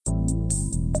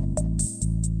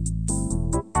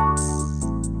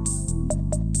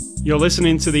You're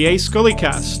listening to the A Scully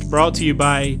Cast, brought to you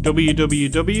by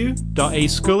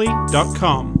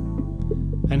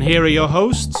www.ascully.com. And here are your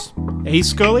hosts, A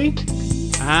Scully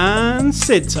and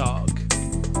Sid Talk.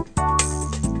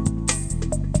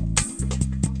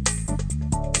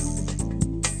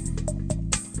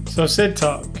 So Sid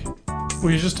Talk,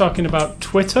 we were just talking about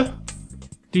Twitter.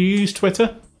 Do you use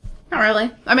Twitter? Not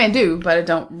really. I mean, I do, but I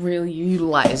don't really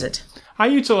utilize it. I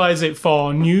utilize it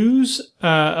for news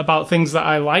about things that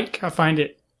I like. I find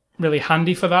it really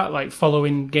handy for that, like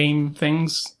following game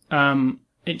things.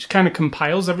 It kind of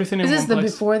compiles everything in one place. Is this the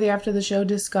before the after the show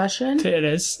discussion? It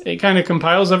is. It kind of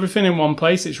compiles everything in one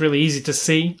place. It's really easy to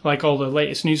see, like all the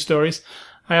latest news stories.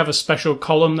 I have a special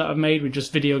column that I've made with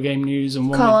just video game news and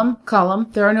one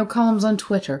column. There are no columns on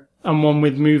Twitter. And one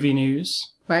with movie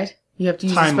news. Right? You have to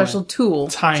use a special tool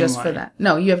just for that.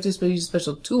 No, you have to use a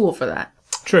special tool for that.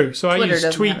 True. So Twitter I use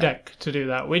TweetDeck to do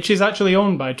that, which is actually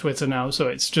owned by Twitter now, so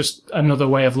it's just another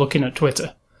way of looking at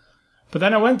Twitter. But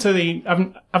then I went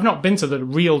to I've not been to the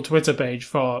real Twitter page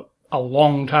for a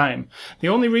long time. The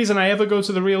only reason I ever go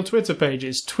to the real Twitter page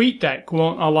is TweetDeck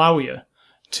won't allow you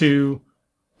to,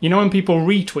 you know, when people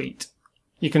retweet,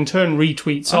 you can turn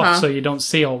retweets off so you don't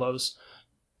see all those.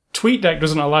 TweetDeck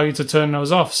doesn't allow you to turn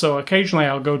those off, so occasionally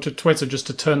I'll go to Twitter just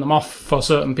to turn them off for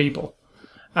certain people.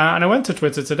 And I went to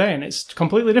Twitter today, and it's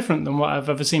completely different than what I've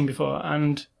ever seen before,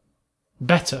 and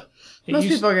better. Most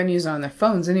people are going to use it on their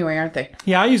phones anyway, aren't they?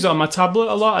 Yeah, I use it on my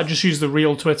tablet a lot. I just use the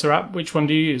real Twitter app. Which one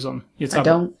do you use on your tablet?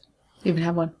 I don't even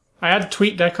have one. I had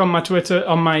TweetDeck on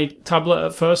my tablet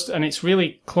at first, and it's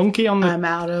really clunky on the... I'm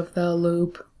out of the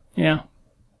loop. Yeah.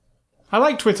 I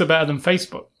like Twitter better than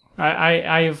Facebook.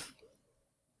 I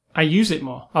use it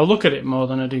more. I look at it more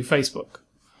than I do Facebook.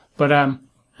 But I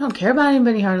don't care about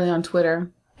anybody hardly on Twitter.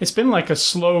 It's been like a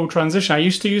slow transition. I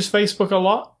used to use Facebook a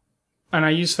lot, and I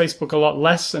use Facebook a lot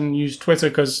less and use Twitter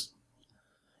because,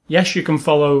 yes, you can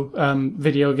follow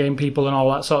video game people and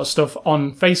all that sort of stuff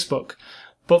on Facebook.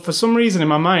 But for some reason in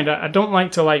my mind, I don't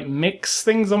like to like mix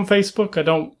things on Facebook.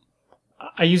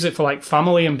 I use it for like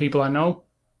family and people I know.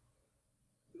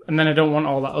 And then I don't want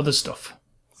all that other stuff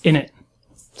in it.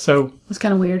 So it's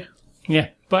kind of weird. Yeah.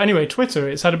 But anyway, Twitter,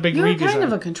 it's had a big redesign. You're kind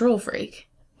of a control freak.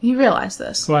 You realize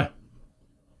this. Why?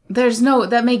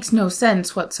 That makes no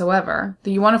sense whatsoever.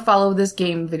 That you want to follow this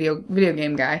video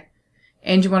game guy,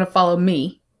 and you want to follow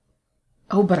me.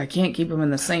 Oh, but I can't keep them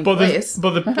in the same place.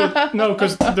 No,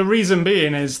 because the reason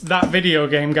being is that video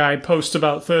game guy posts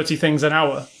about 30 things an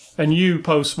hour, and you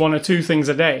post 1 or 2 things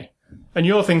a day. And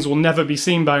your things will never be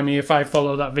seen by me if I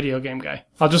follow that video game guy.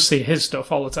 I'll just see his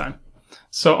stuff all the time.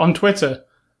 So on Twitter,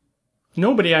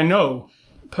 nobody I know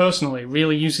personally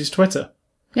really uses Twitter.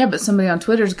 Yeah, but somebody on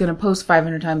Twitter is going to post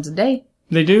 500 times a day.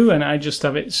 They do, and I just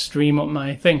have it stream up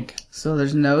my thing. So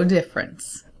there's no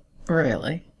difference.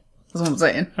 Really. That's what I'm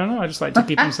saying. I don't know, I just like to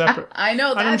keep them separate. I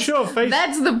know, that's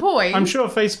the point. I'm sure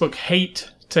Facebook hate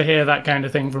to hear that kind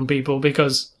of thing from people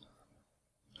because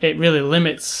it really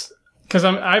limits... Because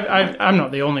I'm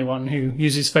not the only one who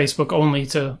uses Facebook only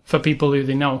for people who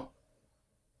they know.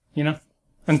 You know?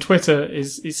 And Twitter it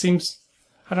seems...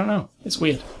 I don't know. It's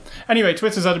weird. Anyway,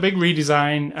 Twitter's had a big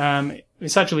redesign.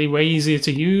 It's actually way easier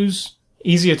to use,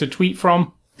 easier to tweet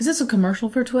from. Is this a commercial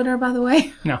for Twitter, by the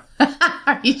way? No.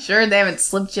 Are you sure they haven't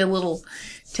slipped you a little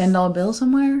 $10 bill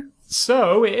somewhere?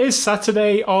 So, it is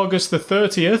Saturday, August the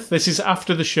 30th. This is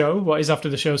after the show. What is after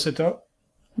the show, Sito?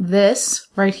 This,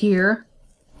 right here.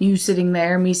 You sitting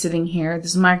there, me sitting here.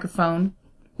 This microphone.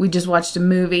 We just watched a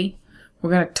movie. We're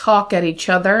going to talk at each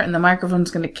other, and the microphone's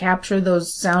going to capture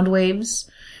those sound waves,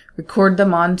 record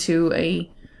them onto in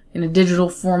a digital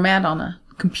format on a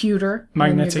computer.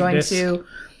 Magnetic disc.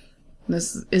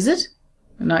 Is it?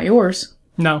 Not yours.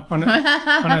 No, on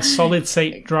a solid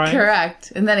state drive.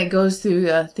 Correct. And then it goes through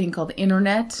a thing called the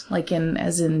internet,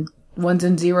 as in ones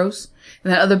and zeros.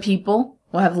 And then other people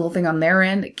will have a little thing on their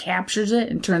end that captures it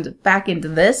and turns it back into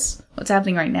what's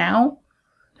happening right now,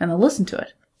 and they'll listen to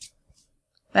it.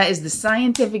 That is the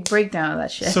scientific breakdown of that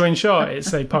shit. So in short,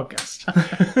 it's a podcast.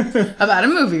 About a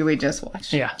movie we just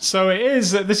watched. Yeah, so it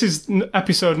is. This is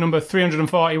episode number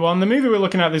 341. The movie we're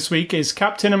looking at this week is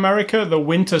Captain America: The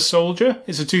Winter Soldier.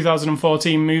 It's a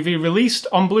 2014 movie released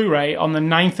on Blu-ray on the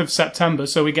 9th of September,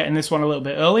 so we're getting this one a little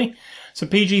bit early. It's a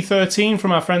PG-13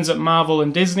 from our friends at Marvel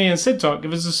and Disney. And Sid Talk,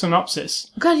 give us a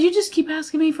synopsis. God, you just keep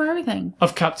asking me for everything.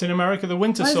 Of Captain America: The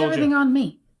Winter Soldier. Why is everything on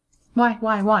me?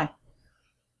 Why?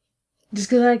 Just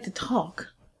because I like to talk.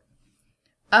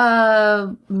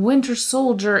 Winter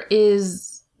Soldier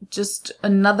is just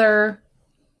another,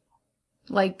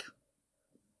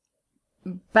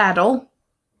 battle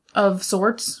of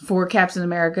sorts for Captain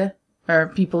America or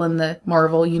people in the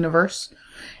Marvel universe.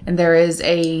 And there is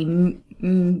a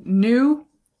new...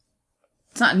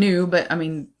 It's not new, but, I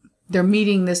mean, they're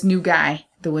meeting this new guy,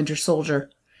 the Winter Soldier,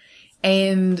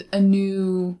 and a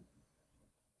new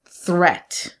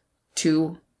threat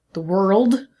to the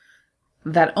world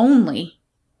that only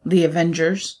the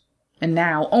Avengers, and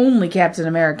now only Captain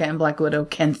America and Black Widow,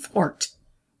 can thwart.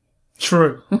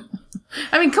 True.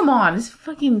 I mean, come on. It's a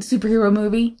fucking superhero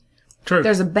movie. True.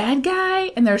 There's a bad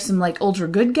guy, and there's some, like, ultra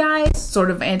good guys, sort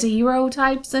of anti-hero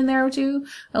types in there, too.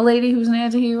 A lady who's an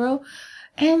anti-hero.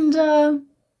 And,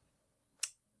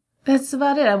 that's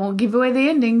about it. I won't give away the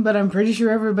ending, but I'm pretty sure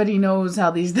everybody knows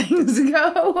how these things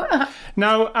go.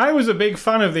 Now, I was a big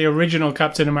fan of the original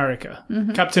Captain America.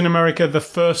 Mm-hmm. Captain America, the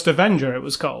First Avenger, it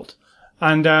was called.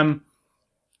 And a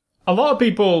lot of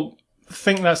people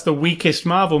think that's the weakest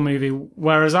Marvel movie,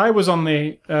 whereas I was on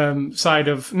the side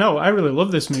of, no, I really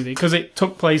love this movie, because it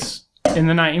took place in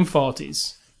the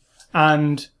 1940s.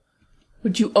 And...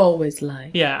 Which you always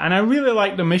like. Yeah, and I really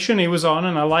liked the mission he was on,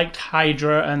 and I liked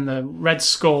Hydra and the Red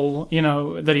Skull,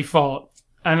 that he fought.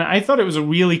 And I thought it was a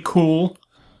really cool,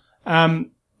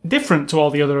 different to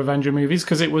all the other Avenger movies,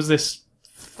 because it was this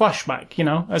flashback,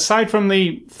 Aside from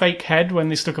the fake head, when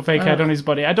they stuck a fake head on his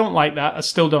body, I don't like that. I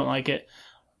still don't like it.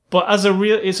 But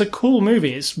it's a cool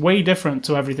movie. It's way different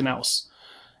to everything else.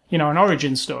 An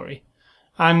origin story.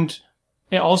 And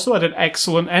it also had an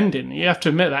excellent ending. You have to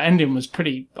admit that ending was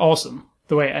pretty awesome.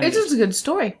 The way it ended. It's just a good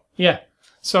story. Yeah.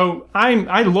 So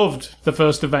I loved the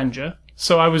first Avenger.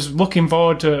 So I was looking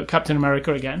forward to Captain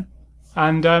America again.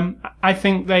 And I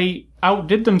think they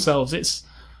outdid themselves.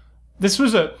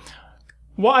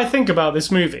 What I think about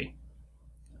this movie,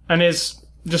 and is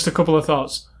just a couple of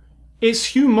thoughts.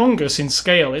 It's humongous in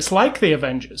scale. It's like the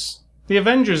Avengers. The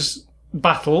Avengers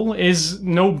battle is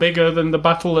no bigger than the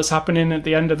battle that's happening at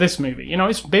the end of this movie.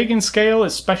 It's big in scale.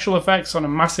 It's special effects on a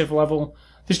massive level.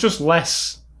 There's just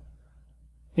less.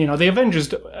 The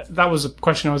Avengers, that was a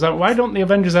question I was at. Why don't the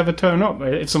Avengers ever turn up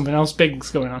if something else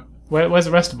big's going on? Where's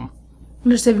the rest of them?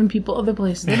 They're saving people other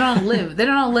places. They don't live. They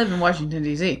don't live in Washington,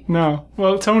 D.C. No.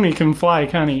 Well, Tony can fly,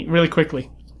 can't he? Really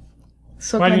quickly.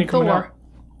 So why can Thor.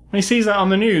 When he sees that on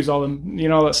the news, all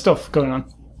that stuff going on.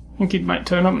 I think he might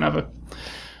turn up and have a...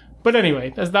 But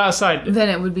anyway, as that aside... Then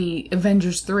it would be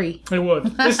Avengers 3. It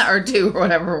would. Or 2, or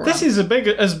whatever. This is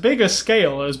as big a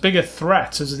scale, as big a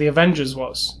threat as the Avengers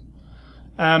was.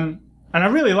 And I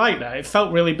really liked that. It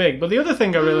felt really big. But the other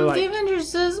thing I really liked... The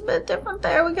Avengers is a bit different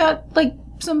there. We got,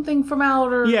 something from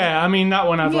outer... Yeah, I mean, that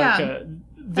one had,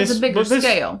 That's a bigger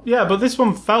scale. Yeah, but this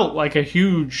one felt like a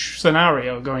huge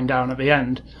scenario going down at the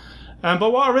end.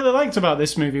 But what I really liked about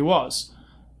this movie was...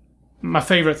 My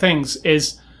favourite things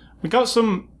is... We got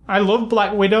some... I love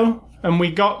Black Widow, and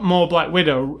we got more Black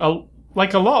Widow, a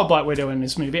lot of Black Widow in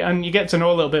this movie, and you get to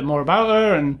know a little bit more about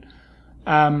her, and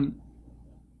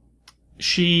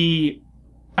she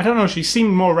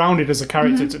seemed more rounded as a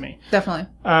character to me. Definitely.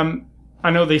 I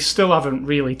know they still haven't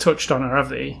really touched on her, have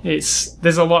they?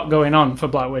 There's a lot going on for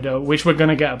Black Widow, which we're going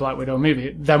to get a Black Widow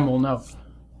movie, then we'll know.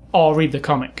 Or read the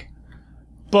comic.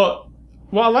 But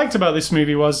what I liked about this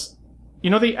movie was,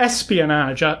 the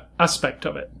espionage aspect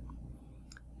of it.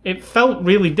 It felt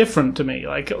really different to me.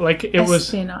 Like it was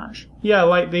espionage. Yeah,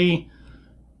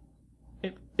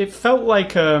 it felt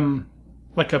like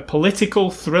a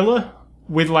political thriller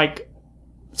with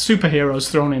superheroes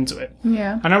thrown into it.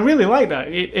 Yeah. And I really liked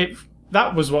that.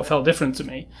 That was what felt different to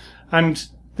me. And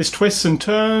there's twists and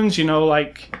turns,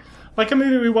 like a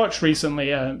movie we watched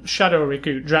recently, Shadow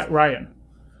Recruit, Jack Ryan.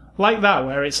 Like that,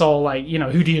 where it's all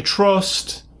who do you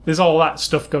trust? There's all that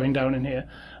stuff going down in here.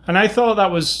 And I thought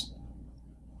that was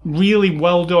really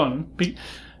well done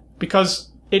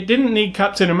because it didn't need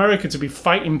Captain America to be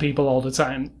fighting people all the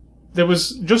time. There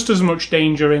was just as much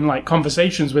danger in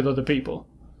conversations with other people.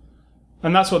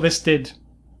 And that's what this did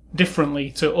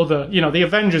differently to other... the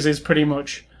Avengers is pretty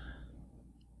much...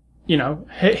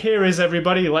 here is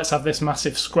everybody, let's have this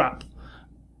massive scrap.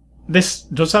 This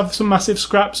does have some massive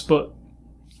scraps, but...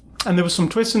 And there were some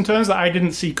twists and turns that I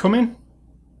didn't see coming.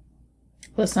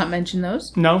 Let's not mention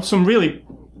those. No, some really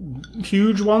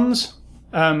huge ones,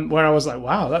 where I was like,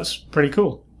 wow, that's pretty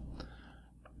cool.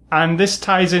 And this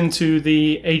ties into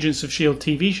the Agents of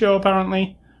S.H.I.E.L.D. TV show,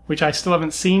 apparently, which I still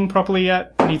haven't seen properly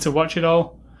yet. I need to watch it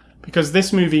all. Because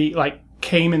this movie,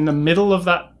 came in the middle of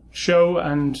that show,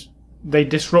 and they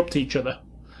disrupt each other.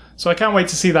 So I can't wait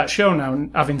to see that show now,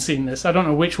 having seen this. I don't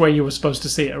know which way you were supposed to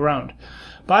see it around.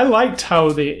 But I liked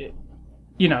how there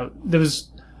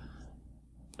was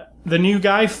the new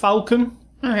guy, Falcon.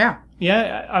 Oh, yeah.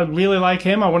 Yeah, I really like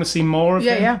him. I want to see more of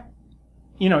him.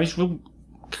 Yeah. He's real...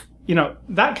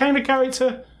 that kind of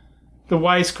character, the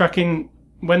wisecracking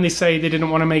when they say they didn't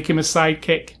want to make him a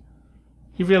sidekick.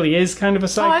 He really is kind of a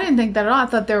sidekick. Oh, I didn't think that at all. I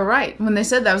thought they were right. When they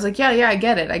said that, I was like, yeah, I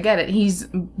get it. He's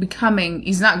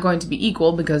not going to be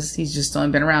equal because he's just only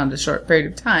been around a short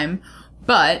period of time.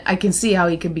 But I can see how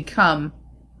he could become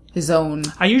his own.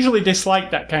 I usually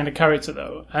dislike that kind of character,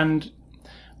 though. And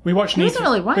we watched Need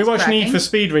for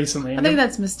Speed recently. I think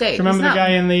that's a mistake. Do you remember the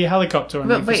guy in the helicopter on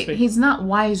Need for Speed? He's not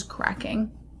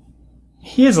wisecracking.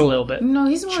 He is a little bit. No,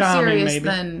 he's more charming, serious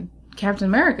than Captain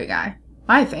America guy,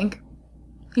 I think.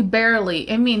 He barely...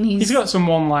 I mean, he's got some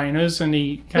one-liners, and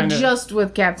he kind of... just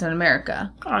with Captain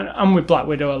America. I'm with Black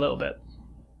Widow a little bit.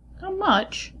 Not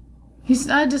much.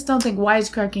 I just don't think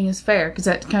wisecracking is fair, because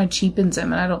that kind of cheapens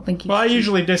him, and I don't think he's... Well, I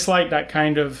usually dislike that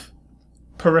kind of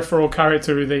peripheral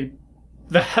character, who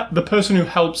the person who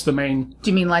helps the main... Do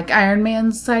you mean like Iron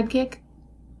Man's sidekick?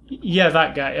 Yeah,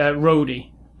 that guy, Rhodey.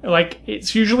 Like,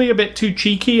 it's usually a bit too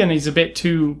cheeky, and he's a bit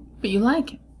too... But you like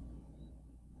him.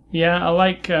 Yeah, I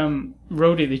like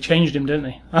Rhodey. They changed him, didn't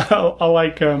they? I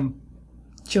like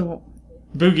Joe.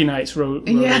 Boogie Nights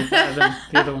Rhodey better than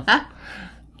the other one.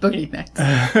 Boogie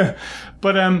Nights.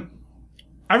 But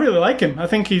I really like him. I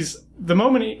think he's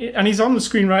on the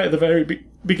screen right at the very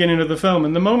beginning of the film,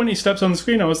 and the moment he steps on the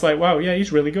screen, I was like, wow, yeah,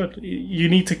 he's really good. You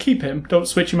need to keep him. Don't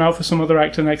switch him out for some other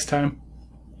actor next time.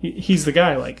 He's the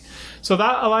guy, like. So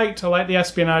that I liked. I liked the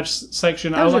espionage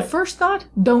section. That was your first thought?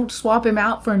 Don't swap him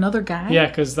out for another guy? Yeah,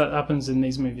 because that happens in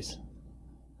these movies.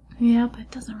 Yeah, but it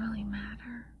doesn't really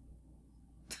matter.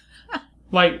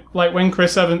 like when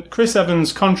Chris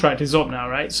Evans' contract is up now,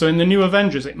 right? So in the new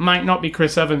Avengers, it might not be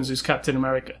Chris Evans who's Captain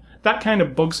America. That kind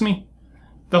of bugs me.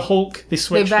 The Hulk, they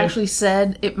switched They've actually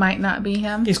said it might not be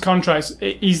him? His contract,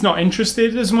 he's not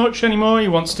interested as much anymore. He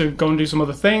wants to go and do some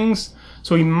other things.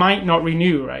 So he might not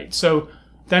renew, right? So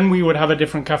then we would have a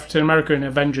different Captain America in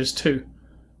Avengers 2.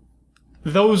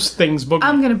 Those things bug me.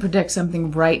 I'm going to predict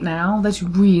something right now that's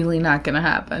really not going to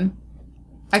happen.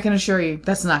 I can assure you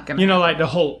that's not going to happen. Like the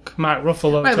Hulk, Mark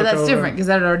Ruffalo. Right, but that's different because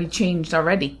that had already changed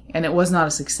already, and it was not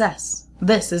a success.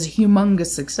 This is a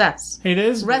humongous success. It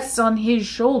is? Rests on his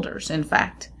shoulders, in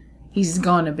fact. He's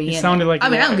going to be in it. Sounded like I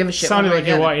don't give a shit. Sounded like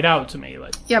you whited out to me.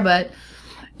 Like. Yeah, but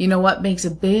you know what makes a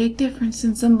big difference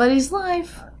in somebody's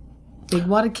life? Big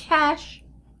wad of cash.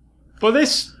 But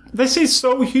this is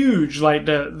so huge, like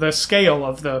the scale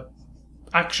of the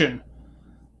action.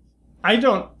 I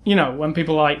don't, when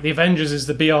people are like, the Avengers is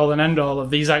the be-all and end-all of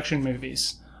these action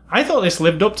movies. I thought this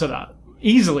lived up to that.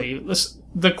 Easily.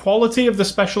 The quality of the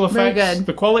special effects, very good.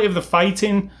 The quality of the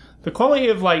fighting, the quality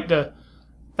of, like,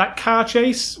 that car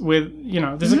chase with,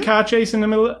 there's a car chase in the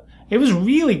middle. It was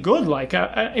really good. Like,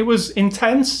 it was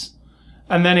intense.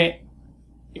 And then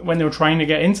when they were trying to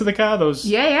get into the car,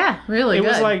 really good. It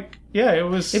was like, it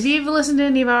was... If you've listened to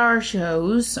any of our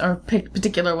shows, or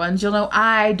particular ones, you'll know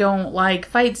I don't like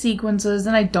fight sequences,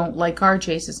 and I don't like car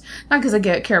chases. Not because I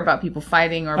care about people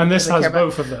fighting, or... And this has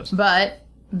both of those. But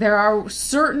there are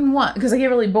certain ones, because I get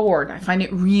really bored. I find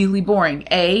it really boring.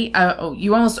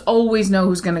 You almost always know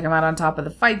who's going to come out on top of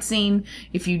the fight scene.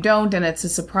 If you don't, and it's a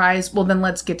surprise, well, then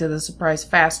let's get to the surprise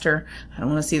faster. I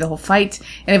don't want to see the whole fight.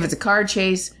 And if it's a car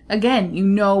chase, again, you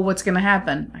know what's going to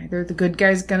happen. Either the good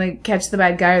guy's going to catch the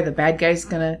bad guy, or the bad guy's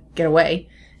going to get away.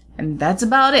 And that's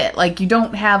about it. Like, you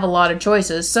don't have a lot of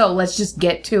choices, so let's just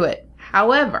get to it.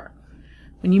 However,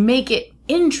 when you make it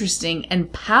interesting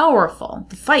and powerful,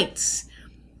 the fights...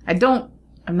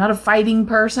 I'm not a fighting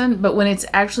person, but when it's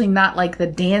actually not like the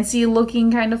dancey looking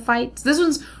kind of fights, this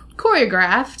one's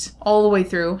choreographed all the way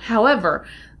through. However,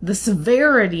 the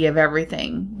severity of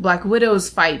everything, Black Widow's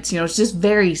fights, it's just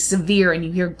very severe, and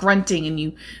you hear grunting, and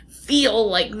you feel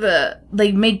like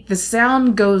they make the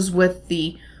sound goes with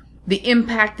the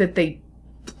impact that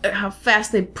how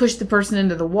fast they push the person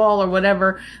into the wall or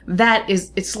whatever.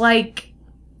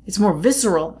 It's more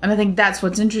visceral, and I think that's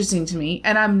what's interesting to me.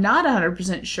 And I'm not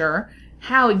 100% sure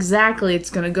how exactly it's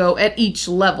going to go at each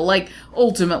level. Like,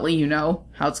 ultimately, how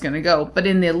it's going to go. But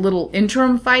in the little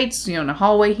interim fights, in a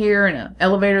hallway here and an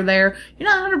elevator there, you're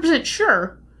not 100%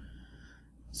 sure.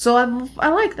 So I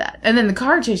like that. And then the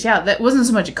car chase, that wasn't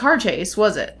so much a car chase,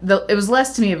 was it? It was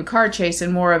less to me of a car chase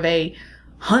and more of a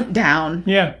hunt down.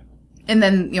 Yeah. And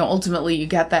then, ultimately you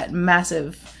got that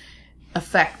massive...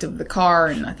 effect of the car,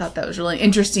 and I thought that was really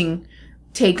interesting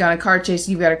take on a car chase.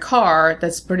 You've got a car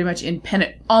that's pretty much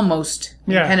almost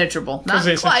impenetrable. Because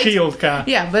it's quite a shield car.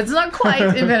 Yeah, but it's not quite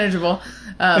impenetrable.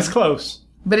 It's close.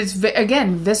 But it's,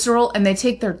 again, visceral, and they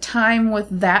take their time with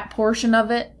that portion of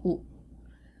it.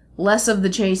 Less of the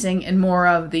chasing and more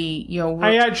of the,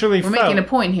 we're making a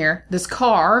point here. This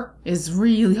car is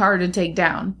really hard to take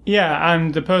down. Yeah,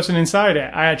 and the person inside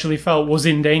it, I actually felt was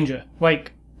in danger.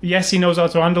 Like, yes, he knows how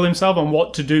to handle himself and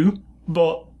what to do,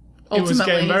 but it was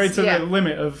getting very to the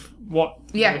limit of what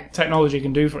technology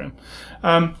can do for him.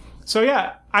 So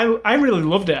yeah, I really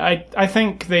loved it. I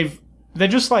think they're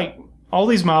just like all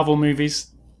these Marvel movies.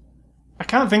 I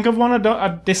can't think of one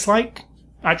I dislike,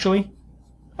 actually.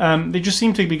 They just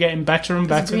seem to be getting better and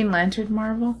better. Is Green Lantern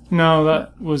Marvel? No,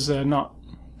 that was not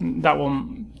that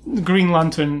one. Green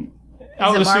Lantern.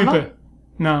 Out of the Marvel?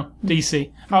 No,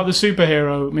 DC. Out of the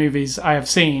superhero movies I have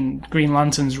seen, Green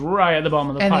Lantern's right at the bottom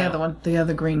of the pile. And the other one, the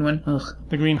other green one. Ugh.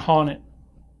 The Green Hornet.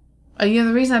 You know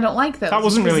the reason I don't like those. That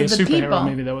wasn't really a because of the superhero people.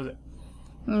 movie, though, was it?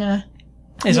 Nah.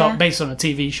 It's all based on a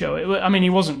TV show. I mean, he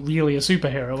wasn't really a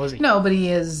superhero, was he? No, but he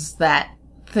is that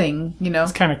thing, you know.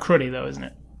 It's kind of cruddy, though, isn't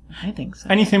it? I think so.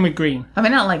 Anything with green. I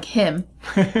mean, not like him.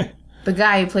 The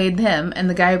guy who played him and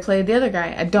the guy who played the other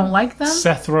guy. I don't like them.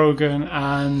 Seth Rogen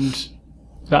and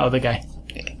that other guy.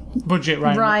 Budget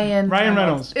Ryan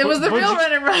Reynolds. It was the real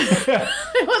Ryan Reynolds.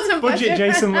 It wasn't Budget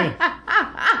Jason Lee.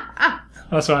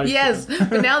 That's right. Yes,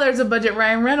 but now there's a Budget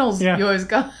Ryan Reynolds. Yeah. You always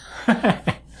go.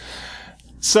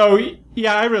 So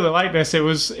yeah, I really like this. It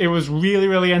was really,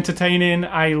 really entertaining.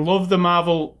 I love the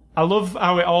Marvel. I love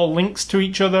how it all links to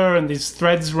each other and there's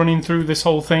threads running through this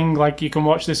whole thing. Like you can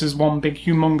watch this as one big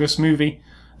humongous movie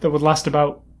that would last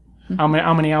about how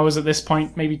many hours at this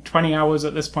point? Maybe 20 hours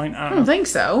at this point. I I don't think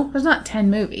so. There's not 10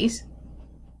 movies.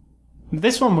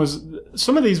 This one was.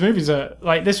 Some of these movies are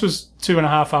like this was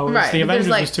 2.5 hours. Right. The Avengers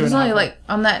was 2.5. There's only like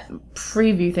on that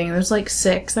preview thing. There's like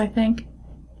 6, I think.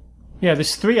 Yeah,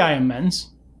 there's 3 Iron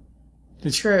Mens.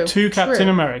 There's True. 2 Captain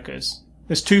Americas.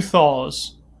 There's 2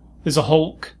 Thors. There's a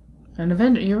Hulk. An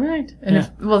Avenger. You're right.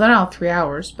 And well, they're not 3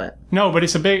 hours, but No, but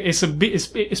it's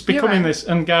becoming this,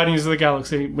 and Guardians of the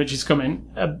Galaxy, which is coming,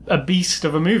 a beast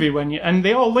of a movie and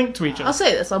they all link to each other. I'll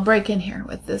say this. I'll break in here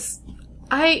with this.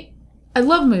 I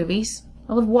love movies.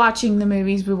 I love watching the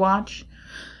movies we watch.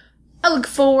 I look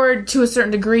forward to a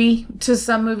certain degree to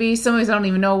some movies. Some movies I don't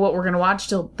even know what we're going to watch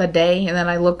till the day, and then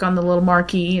I look on the little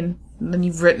marquee, and then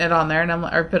you've written it on there, and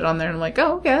or put it on there, and I'm like,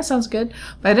 oh, okay, that sounds good.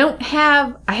 But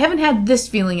I haven't had this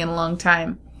feeling in a long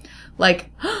time. Like,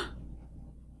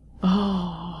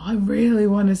 oh, I really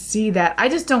want to see that. I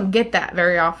just don't get that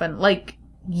very often. Like,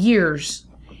 years.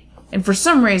 And for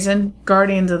some reason,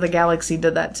 Guardians of the Galaxy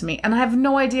did that to me. And I have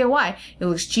no idea why. It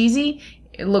looks cheesy.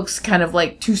 It looks kind of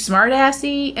like too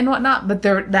smart-assy and whatnot. But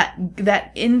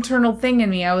that internal thing in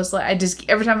me, I was like,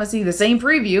 every time I see the same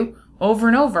preview over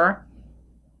and over,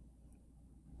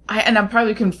 I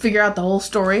probably can figure out the whole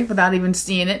story without even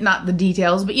seeing it. Not the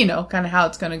details, but you know, kind of how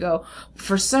it's going to go.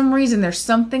 For some reason, there's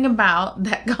something about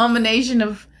that combination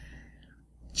of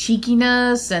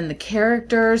cheekiness and the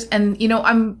characters. And, you know,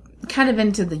 I'm kind of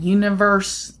into the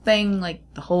universe thing, like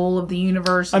the whole of the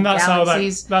universe and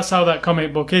galaxies. That's how that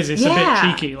comic book is. It's a bit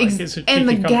cheeky. Like it's a cheeky and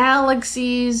the comic.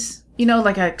 Galaxies, you know,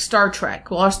 like a Star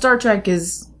Trek. Well, our Star Trek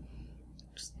is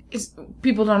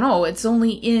people don't know, it's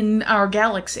only in our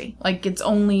galaxy. Like, it's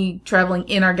only traveling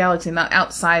in our galaxy, not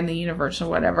outside the universe or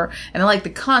whatever. And I like the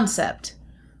concept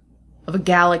of a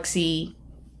galaxy,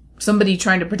 somebody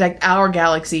trying to protect our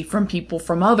galaxy from people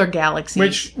from other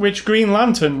galaxies. Which Green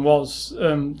Lantern was.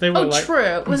 They were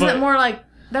true. Wasn't it more like,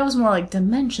 that was more like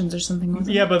Dimensions or something,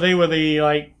 wasn't it? Yeah, but they were they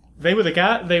were to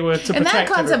protect and that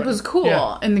concept everybody. was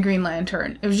cool in the Green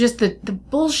Lantern. It was just the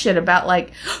bullshit about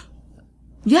like,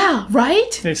 yeah,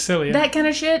 right? It's silly. Yeah. That kind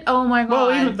of shit? Oh my god.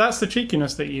 Well, even that's the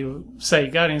cheekiness that you say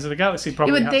Guardians of the Galaxy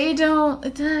probably but has. they don't,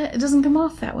 it doesn't come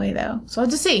off that way though. So I'll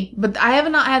just see. But I have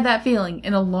not had that feeling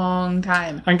in a long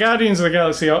time. And Guardians of the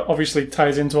Galaxy obviously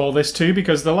ties into all this too,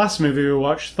 because the last movie we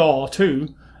watched, Thor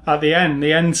 2, at the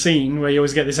end scene, where you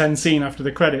always get this end scene after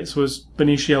the credits, was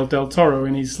Benicio del Toro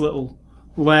in his little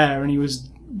lair, and he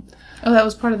was... Oh, that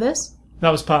was part of this? That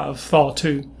was part of Thor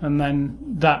 2, and then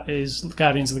that is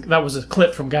Guardians of the... That was a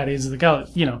clip from Guardians of the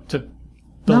Galaxy, you know, to build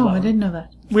No, that I up. didn't know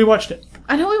that. We watched it.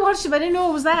 I know we watched it, but I didn't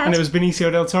know it was that. And it was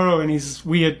Benicio del Toro in his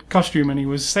weird costume, and he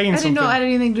was saying something. I had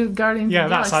anything to do with Guardians Yeah, of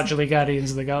the that's Galaxy. actually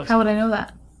Guardians of the Galaxy. How would I know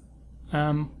that?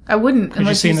 Um, I wouldn't. had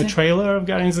you seen the trailer of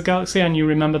Guardians of the Galaxy and you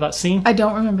remember that scene? I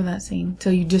don't remember that scene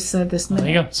till you just said this minute.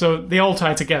 There you go. So they all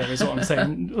tie together, is what I'm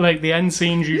saying. Like the end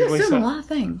scenes usually. You assume a lot of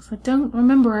things. I don't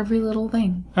remember every little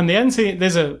thing. And the end scene,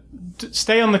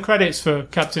 stay on the credits for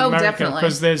Captain America, definitely.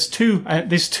 because there's two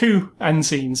end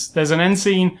scenes. There's an end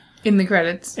scene In the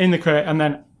credits. in the credit, and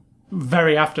then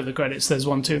very after the credits, there's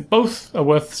one too. Both are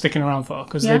worth sticking around for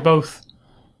because they both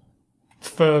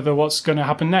further what's going to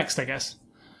happen next, I guess.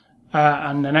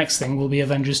 And the next thing will be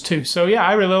Avengers 2. So yeah,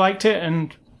 I really liked it,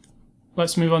 and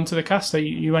let's move on to the cast. Are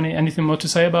you anything more to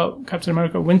say about Captain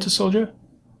America Winter Soldier?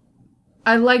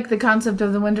 I like the concept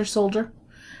of the Winter Soldier.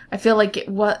 I feel like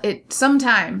it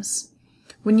sometimes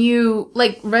when you,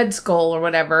 like Red Skull or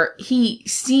whatever,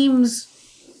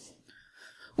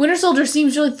 Winter Soldier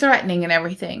seems really threatening and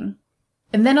everything.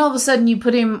 And then all of a sudden you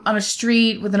put him on a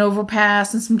street with an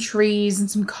overpass and some trees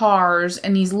and some cars,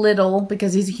 and he's little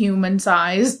because he's human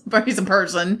sized, but he's a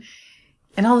person.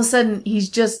 And all of a sudden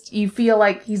you feel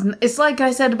like it's like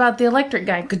I said about the electric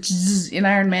guy in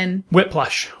Iron Man.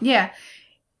 Whiplash. Yeah.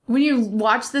 When you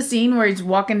watch the scene where he's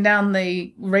walking down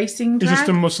the racing track. He's just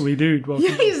a muscly dude.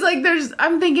 Yeah, he's like,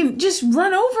 I'm thinking, just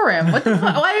run over him. What the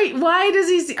fuck? Why does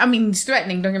he I mean, he's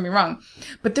threatening, don't get me wrong.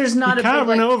 But there's not you can't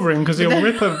run over him because he'll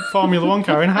rip a Formula 1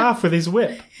 car in half with his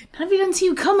whip. Not if he doesn't see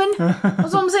you coming.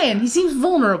 That's what I'm saying. He seems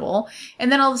vulnerable.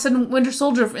 And then all of a sudden, Winter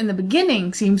Soldier in the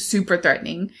beginning seems super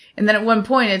threatening. And then at one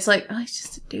point, it's like, oh, he's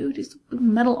just a dude. He's a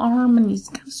metal arm and he's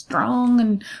kind of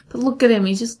strong. But look at him.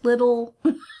 He's just little.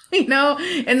 You know?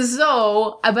 And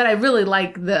so, but I really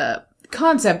like the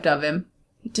concept of him.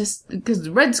 Just because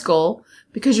Red Skull,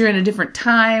 because you're in a different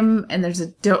time and it's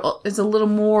a little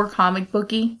more comic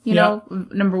booky, you know,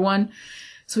 number one.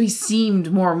 So he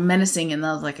seemed more menacing and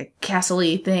that was like a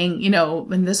castle-y thing, you know,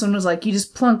 and this one was like, you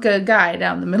just plunk a guy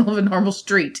down the middle of a normal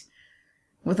street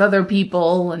with other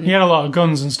people. And he had a lot of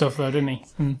guns and stuff though, didn't he?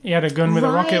 And he had a gun with a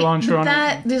rocket launcher on it.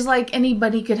 That is like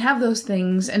anybody could have those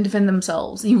things and defend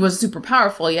themselves. He was super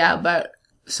powerful, yeah, but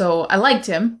so I liked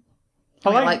him.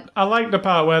 I liked the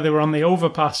part where they were on the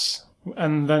overpass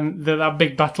and then that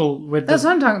big battle with That's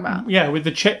what I'm talking about. Yeah, with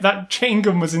that chain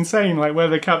gun was insane, like where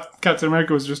the Captain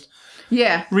America was just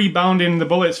rebounding the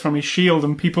bullets from his shield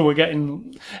and people were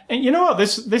getting... And you know what,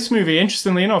 this movie,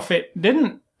 interestingly enough, it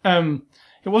didn't...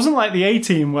 it wasn't like the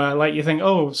A-Team where like you think,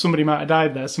 oh, somebody might have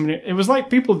died there. It was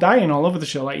like people dying all over the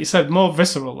show, like you said, more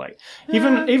visceral. Like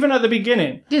even at the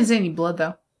beginning. Didn't see any blood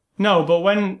though. No, but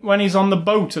when he's on the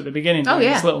boat at the beginning doing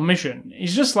this little mission,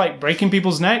 he's just like breaking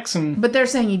people's necks and... But they're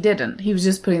saying he didn't. He was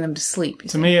just putting them to sleep.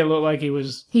 To me, it looked like he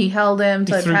was... He held him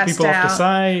till he threw passed people out. off the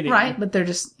side. Right, but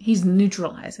he's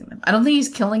neutralizing them. I don't think he's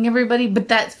killing everybody, but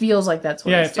that feels like that's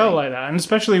what he's doing. Yeah, it felt like that. And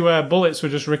especially where bullets were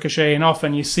just ricocheting off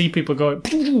and you see people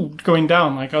going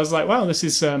down. Like, I was like, wow, this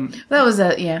is... That was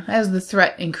as the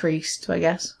threat increased, I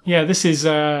guess. Yeah, this is...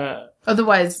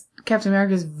 Otherwise, Captain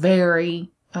America is very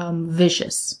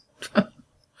vicious.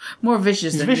 More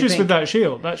vicious than you think. He's vicious with that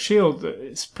shield. That shield,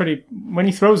 it's pretty... When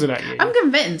he throws it at you... I'm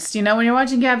convinced, when you're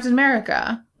watching Captain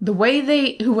America, the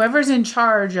way whoever's in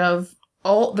charge of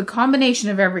all the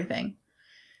combination of everything,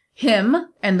 him,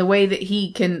 and the way that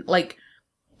he can, like,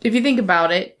 if you think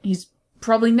about it, he's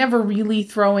probably never really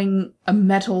throwing a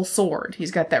metal sword.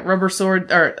 He's got that rubber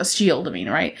sword, or a shield,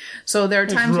 right? So there are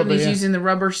times when he's using the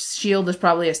rubber shield. There's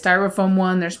probably a styrofoam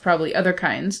one. There's probably other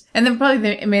kinds. And then probably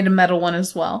they made a metal one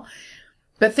as well.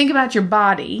 But think about your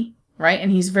body, right?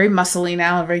 And he's very muscly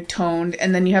now and very toned.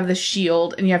 And then you have the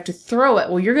shield and you have to throw it.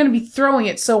 Well, you're going to be throwing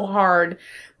it so hard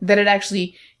that it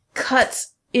actually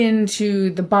cuts into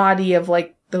the body of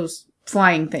like those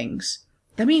flying things.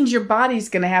 That means your body's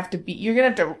going to have to be, you're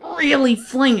going to have to really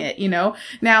fling it,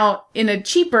 Now, in a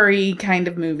cheaper-y kind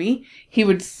of movie, he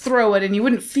would throw it and you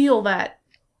wouldn't feel that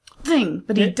thing.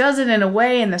 But he does it in a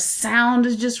way and the sound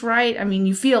is just right. I mean,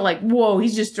 you feel like, whoa,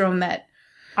 he's just thrown that.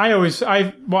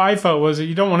 What I felt was that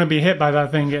you don't want to be hit by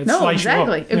that thing. It'd slice you up.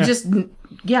 It would just,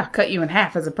 cut you in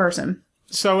half as a person.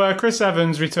 So Chris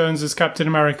Evans returns as Captain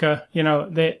America.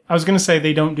 I was going to say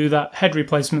they don't do that head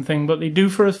replacement thing, but they do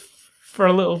for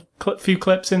a little few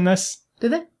clips in this. Do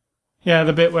they? Yeah,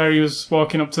 the bit where he was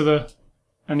walking up to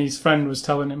and his friend was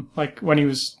telling him, like when he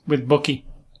was with Bucky.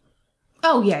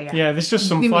 Oh, yeah. Yeah, there's just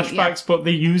some flashbacks, but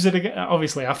they use it again,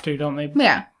 obviously after, don't they?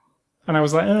 Yeah. And I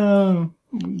was like, oh...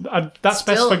 That's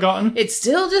best forgotten. It's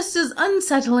still just as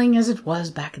unsettling as it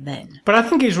was back then. But I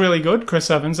think he's really good,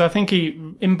 Chris Evans. I think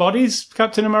he embodies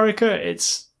Captain America.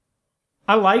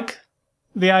 I like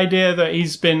the idea that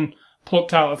he's been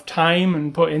plucked out of time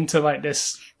and put into like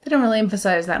this. They don't really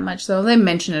emphasize that much, though. They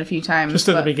mention it a few times. Just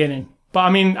at the beginning. But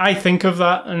I mean, I think of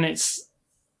that and it's...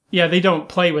 Yeah, they don't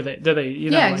play with it, do they?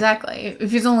 Exactly.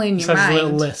 If it's only in your mind. It says a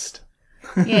little list.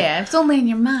 Yeah, it's only in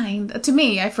your mind. To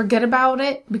me, I forget about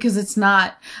it because it's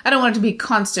not... I don't want it to be a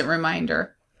constant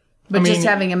reminder. But just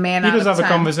having a man out of time. He does have a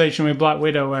conversation with Black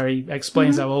Widow where he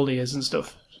explains how old he is and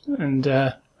stuff. And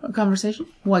a conversation?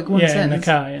 Like one sentence? In the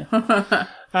car,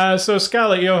 yeah. So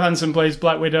Scarlett Johansson plays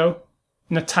Black Widow.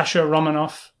 Natasha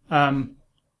Romanoff. I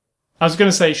was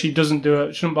going to say she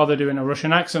shouldn't bother doing a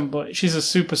Russian accent, but she's a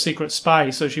super secret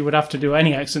spy, so she would have to do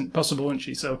any accent possible, wouldn't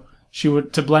she? So... She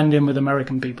would, to blend in with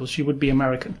American people, she would be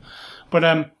American.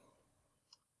 But,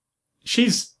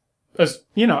 she's,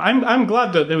 I'm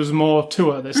glad that there was more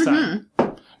to her this time.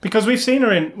 Because we've seen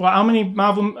her in, how many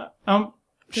Marvel,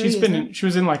 She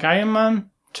was in like Iron Man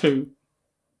 2.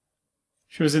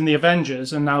 She was in the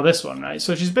Avengers, and now this one, right?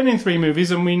 So she's been in 3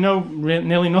 movies, and we know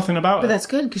nearly nothing about her. But that's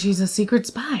good, because she's a secret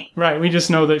spy. Right, we just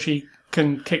know that she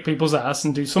can kick people's ass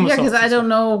and do somersaults. Yeah, because I don't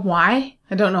know why.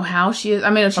 I don't know how she is. I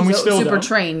mean, she's super don't.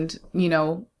 trained,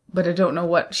 but I don't know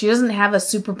what. She doesn't have a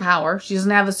superpower. She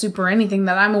doesn't have a super anything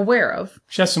that I'm aware of.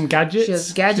 She has some gadgets. She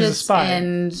has gadgets, she's a spy.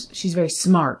 and she's very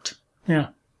smart. Yeah.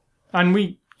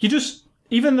 And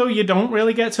even though you don't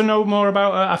really get to know more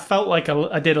about her, I felt like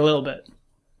I did a little bit.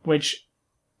 Which,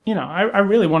 I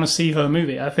really want to see her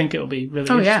movie. I think it'll be really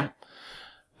interesting.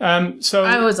 Yeah. So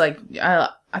I was like,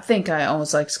 I think I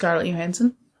almost like Scarlett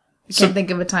Johansson. I can't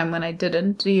think of a time when I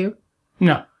didn't. Do you?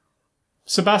 No.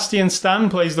 Sebastian Stan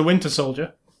plays the Winter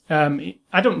Soldier.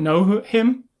 I don't know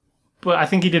him, but I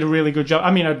think he did a really good job.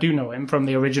 I mean, I do know him from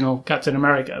the original Captain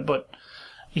America, but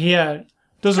he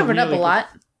does covered up a lot.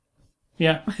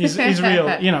 Yeah, he's real.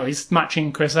 He's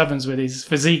matching Chris Evans with his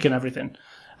physique and everything,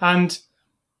 and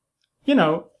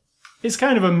it's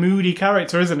kind of a moody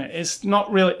character, isn't it? It's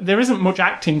not really. There isn't much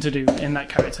acting to do in that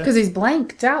character because he's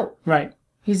blanked out. Right.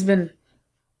 He's been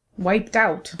wiped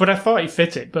out. But I thought he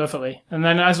fit it perfectly. And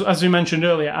then, as we mentioned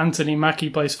earlier, Anthony Mackie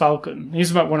plays Falcon.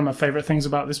 He's about one of my favourite things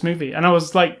about this movie. And I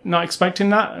was, not expecting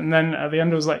that. And then at the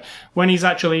end, it was when he's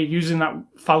actually using that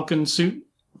Falcon suit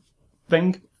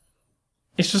thing,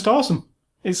 it's just awesome.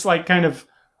 It's, kind of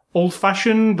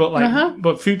old-fashioned, but,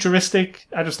 but futuristic.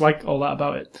 I just like all that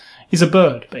about it. He's a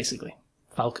bird, basically.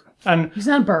 Falcon. And he's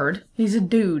not a bird. He's a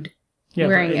dude. Yeah,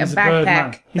 wearing a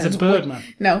backpack. He's a bird man.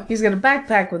 No, he's got a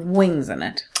backpack with wings in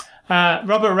it.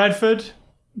 Robert Redford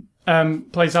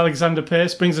plays Alexander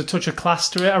Pierce, brings a touch of class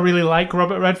to it. I really like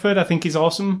Robert Redford. I think he's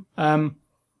awesome.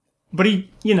 But he,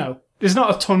 there's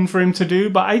not a ton for him to do,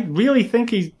 but I really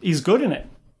think he's good in it.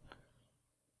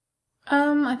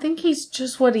 I think he's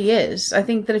just what he is. I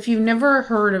think that if you've never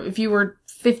heard of, if you were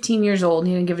 15 years old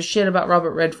and you didn't give a shit about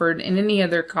Robert Redford in any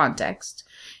other context,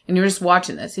 and you're just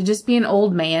watching this, he'd just be an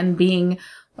old man being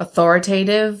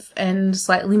authoritative and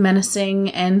slightly menacing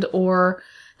and or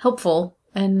helpful,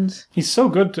 and he's so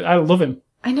good. I love him.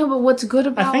 I know, but what's good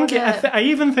about I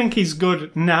even think he's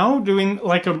good now doing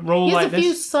a role like this. He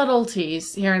has a few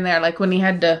subtleties here and there, like when he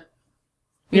had to,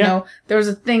 you know, there was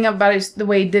a thing about the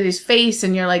way he did his face,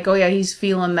 and you're like, oh yeah, he's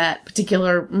feeling that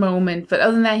particular moment. But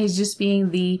other than that, he's just being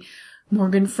the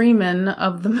Morgan Freeman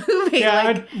of the movie.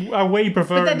 Yeah, I way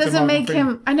prefer him. But that doesn't make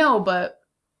him. I know, but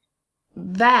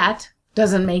that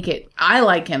doesn't make it. I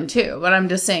like him too, but I'm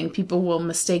just saying people will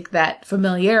mistake that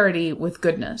familiarity with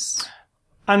goodness.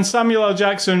 And Samuel L.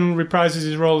 Jackson reprises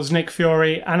his role as Nick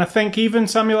Fury, and I think even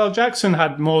Samuel L. Jackson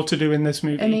had more to do in this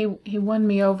movie. And he won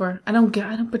me over. I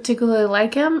don't particularly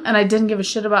like him, and I didn't give a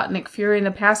shit about Nick Fury in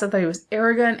the past. I thought he was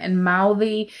arrogant and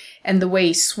mouthy, and the way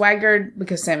he swaggered,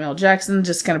 because Samuel L. Jackson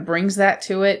just kind of brings that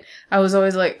to it. I was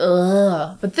always like,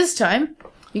 ugh. But this time,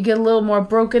 you get a little more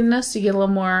brokenness, you get a little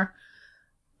more.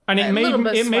 And it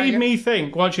made me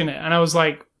think watching it, and I was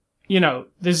like,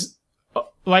 there's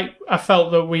I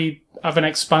felt that we have an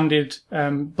expanded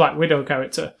Black Widow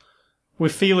character. We're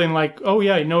feeling like, oh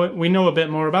yeah, we know a bit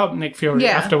more about Nick Fury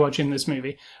after watching this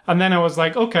movie. And then I was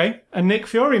like, okay, a Nick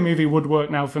Fury movie would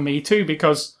work now for me too,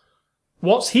 because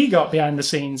what's he got behind the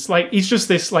scenes? He's just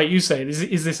this, like you say,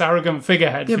 is this arrogant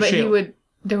figurehead for S.H.I.E.L.D. Yeah, but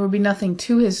there would be nothing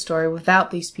to his story without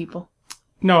these people.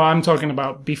 No, I'm talking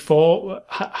about before.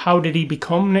 How did he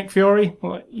become Nick Fury?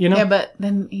 Yeah, but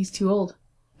then he's too old.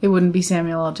 It wouldn't be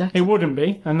Samuel L. Jackson. It wouldn't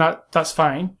be, and that's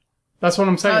fine. That's what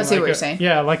I'm saying. I see what you're saying.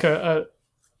 Yeah,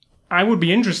 I would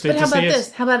be interested to see. But how about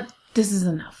this? How about this is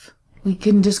enough? We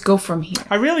can just go from here.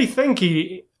 I really think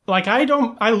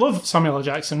I love Samuel L.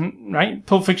 Jackson, right?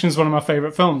 Pulp Fiction is one of my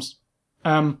favourite films.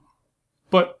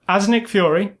 But as Nick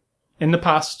Fury, in the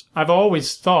past, I've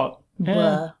always thought,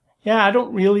 I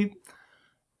don't really.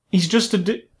 He's just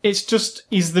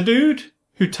he's the dude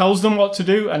who tells them what to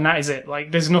do, and that is it.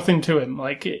 There's nothing to him.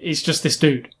 He's just this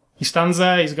dude. He stands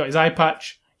there, he's got his eye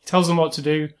patch, he tells them what to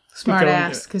do. Smart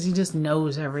ass, because he just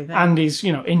knows everything. And he's,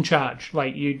 in charge.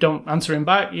 You don't answer him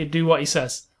back, you do what he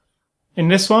says. In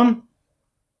this one,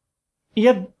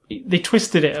 they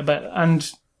twisted it a bit, and,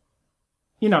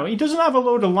 he doesn't have a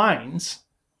load of lines.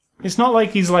 It's not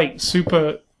like he's,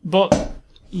 super, but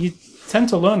you tend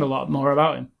to learn a lot more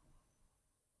about him.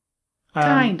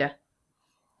 Kinda.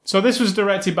 So this was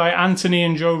directed by Anthony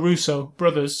and Joe Russo,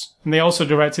 brothers, and they also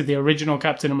directed the original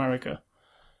Captain America.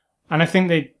 And I think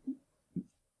they're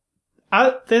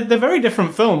very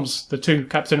different films, the two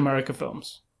Captain America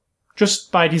films.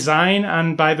 Just by design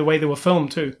and by the way they were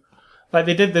filmed too.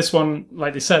 They did this one,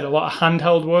 like they said, a lot of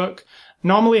handheld work.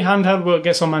 Normally handheld work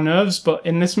gets on my nerves, but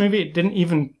in this movie it didn't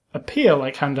even appear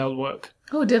like handheld work.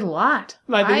 Oh, it did a lot.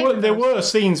 Like there were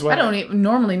scenes where I don't even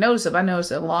normally notice it, but I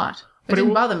noticed it a lot. It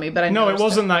didn't bother me, but I noticed it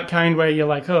wasn't that kind where you're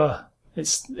like, oh,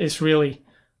 it's really...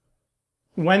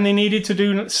 When they needed to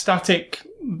do static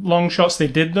long shots, they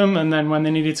did them, and then when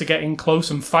they needed to get in close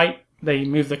and fight, they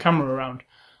moved the camera around.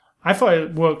 I thought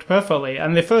it worked perfectly,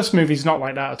 and the first movie's not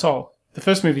like that at all. The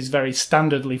first movie's very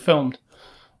standardly filmed.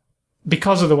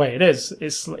 Because of the way it is.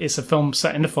 It's a film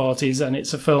set in the 40s, and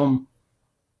it's a film...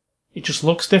 It just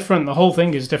looks different. The whole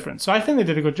thing is different. So I think they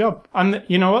did a good job. And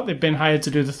you know what? They've been hired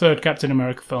to do the third Captain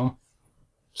America film.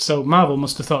 So Marvel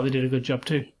must have thought they did a good job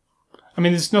too. I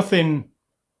mean, there's nothing...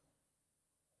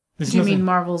 Do you mean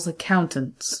Marvel's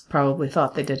accountants probably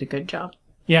thought they did a good job?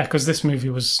 Yeah, because this movie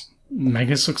was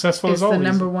mega successful as always.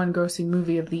 It's the #1 grossing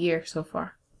movie of the year so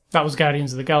far. That was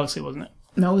Guardians of the Galaxy, wasn't it?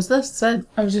 No, it was this. It said.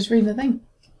 I was just reading the thing.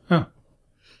 Oh.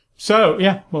 So,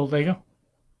 yeah, well, there you go.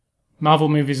 Marvel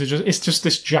movies are it's just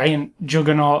this giant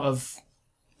juggernaut of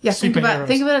superheroes.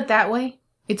 Think about it that way.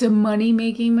 It's a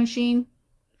money-making machine.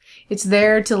 It's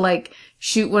there to, like,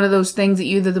 shoot one of those things that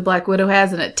either the Black Widow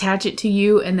has and attach it to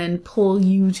you and then pull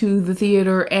you to the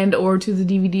theater and or to the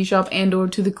DVD shop and or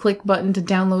to the click button to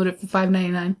download it for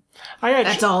 $5.99.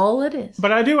 That's all it is.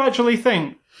 But I do actually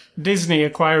think Disney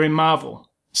acquiring Marvel,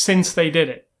 since they did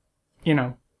it, you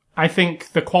know, I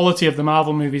think the quality of the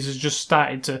Marvel movies has just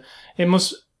started to... It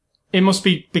must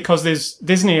be because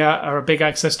Disney are a big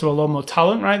access to a lot more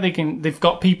talent, right? They've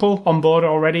got people on board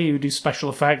already who do special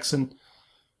effects, and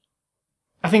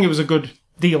I think it was a good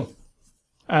deal.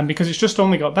 Because it's just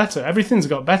only got better. Everything's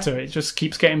got better. It just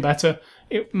keeps getting better.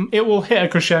 It will hit a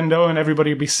crescendo and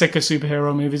everybody will be sick of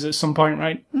superhero movies at some point,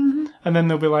 right? Mm-hmm. And then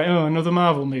they'll be like, oh, another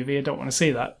Marvel movie. I don't want to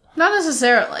see that. Not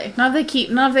necessarily.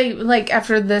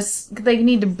 After this, they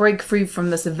need to break free from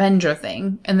this Avenger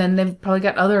thing. And then they've probably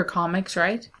got other comics,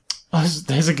 right? Oh,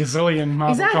 there's a gazillion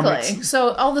Marvel comics. Exactly. So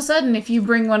all of a sudden, if you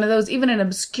bring one of those, even an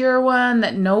obscure one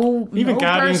that even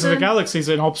Guardians of the Galaxy is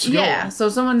an obscure. Yeah, so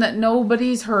someone that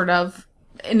nobody's heard of,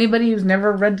 anybody who's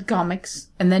never read comics,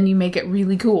 and then you make it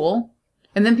really cool,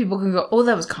 and then people can go, oh,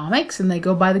 that was comics, and they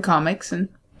go buy the comics. And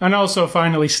also,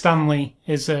 finally, Stan Lee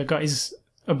has got his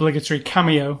obligatory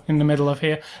cameo in the middle of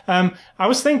here. I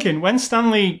was thinking, when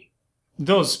Stan Lee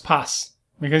does pass,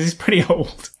 because he's pretty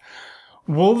old...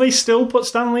 Will they still put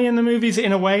Stan Lee in the movies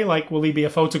in a way? Like, will he be a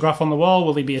photograph on the wall?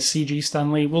 Will he be a CG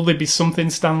Stan Lee? Will there be something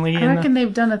Stan Lee in there? I reckon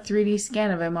they've done a 3D scan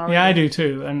of him already. Yeah, I do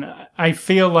too. And I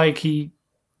feel like he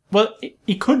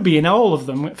could be in all of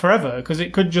them forever, because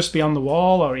it could just be on the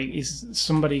wall, or he's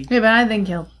somebody... Yeah, but I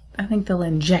think they'll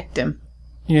inject him.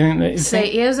 You he has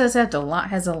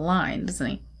a line, doesn't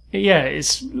he? Yeah,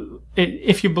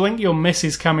 if you blink, you'll miss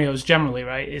his cameos generally,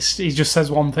 right? He just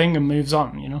says one thing and moves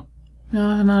on, you know?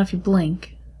 No, not if you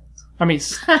blink. I mean,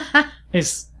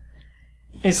 it's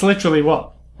literally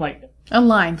what? Like a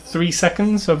line. 3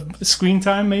 seconds of screen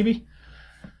time, maybe?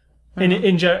 Even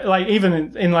in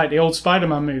the old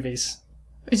Spider-Man movies.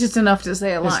 It's just enough to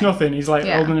say a line. It's nothing. He's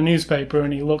holding a newspaper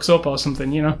and he looks up or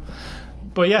something, you know?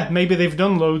 But yeah, maybe they've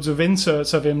done loads of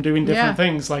inserts of him doing different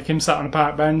things, like him sat on a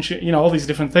park bench, you know, all these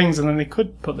different things, and then they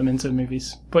could put them into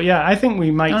movies. But yeah, I think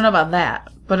we might... I don't know about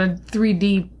that, but a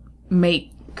 3D make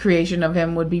creation of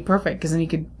him would be perfect, because then you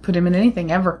could put him in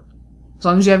anything ever. As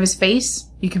long as you have his face,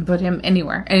 you can put him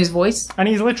anywhere. And his voice. And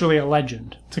he's literally a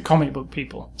legend to comic book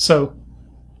people. So,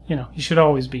 you know, he should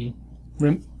always be...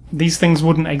 These things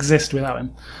wouldn't exist without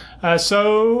him.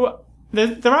 So,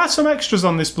 there are some extras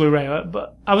on this Blu-ray,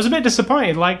 but I was a bit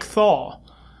disappointed, like Thor.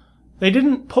 They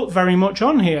didn't put very much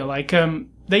on here. Like,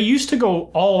 they used to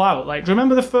go all out. Like, do you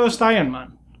remember the first Iron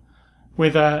Man?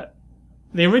 With,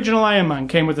 the original Iron Man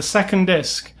came with a second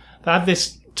disc that had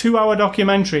this 2-hour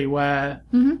documentary where...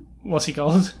 Mm-hmm. What's he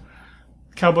called?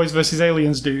 Cowboys vs.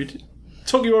 Aliens dude.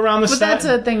 Took you around the set. But that's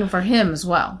a thing for him as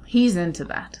well. He's into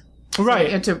that. Right. So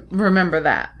you have to remember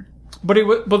that.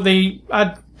 But they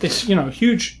had this, you know,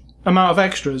 huge amount of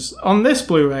extras. On this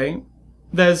Blu-ray,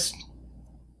 there's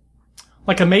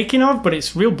like a making of, but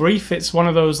it's real brief. It's one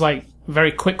of those, like,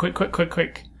 very quick.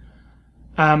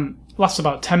 Lasts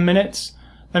about 10 minutes.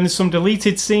 Then there's some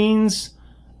deleted scenes,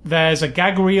 there's a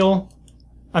gag reel,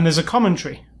 and there's a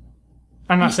commentary.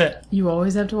 And that's it. You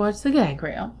always have to watch the gag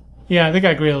reel. Yeah, the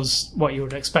gag reel's what you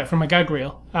would expect from a gag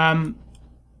reel.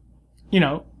 You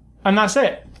know, and that's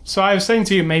it. So I was saying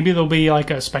to you, maybe there'll be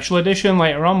like a special edition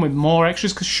later on with more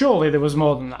extras, because surely there was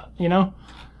more than that, you know?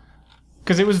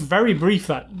 Because it was very brief,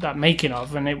 that making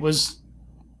of, and it was,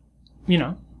 you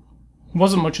know,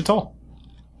 wasn't much at all.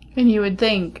 And you would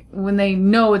think, when they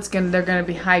know they're gonna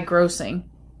be high grossing,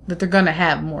 that they're gonna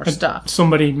have more stuff.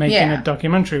 Somebody making a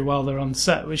documentary while they're on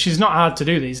set, which is not hard to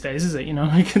do these days, is it? You know,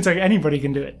 anybody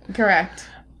can do it. Correct.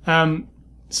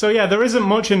 So yeah, there isn't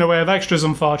much in the way of extras,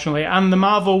 unfortunately, and the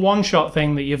Marvel one-shot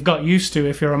thing that you've got used to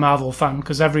if you're a Marvel fan,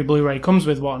 because every Blu-ray comes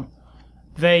with one.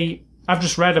 I've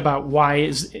just read about why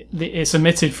it's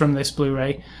omitted from this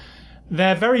Blu-ray.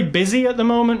 They're very busy at the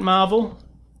moment, Marvel,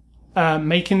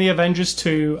 making the Avengers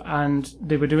 2, and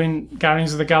they were doing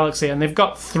Guardians of the Galaxy, and they've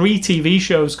got 3 TV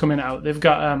shows coming out. They've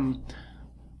got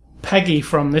Peggy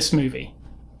from this movie.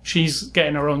 She's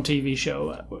getting her own TV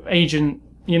show. Agent,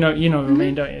 you know who I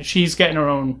mean, don't you? She's getting her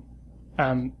own.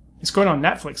 It's going on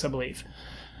Netflix, I believe.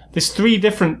 There's 3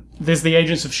 different. There's the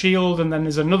Agents of S.H.I.E.L.D., and then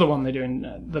there's another one they're doing.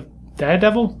 The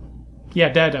Daredevil? Yeah,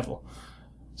 Daredevil.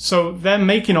 So they're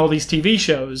making all these TV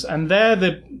shows, and they're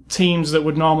the teams that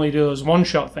would normally do those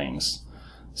one-shot things.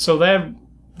 So they're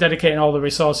dedicating all the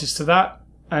resources to that,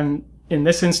 and in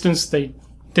this instance, they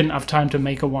didn't have time to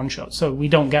make a one-shot, so we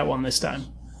don't get one this time.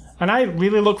 And I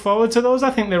really look forward to those.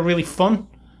 I think they're really fun.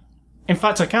 In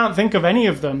fact, I can't think of any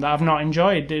of them that I've not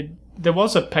enjoyed. There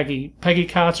was a Peggy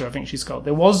Carter, I think she's called.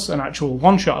 There was an actual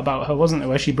one-shot about her, wasn't there,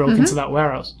 where she broke into that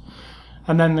warehouse.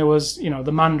 And then there was,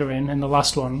 the Mandarin in the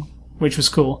last one, which was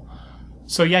cool.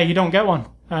 So yeah, you don't get one.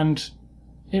 And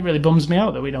it really bums me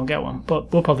out that we don't get one.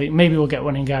 But maybe we'll get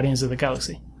one in Guardians of the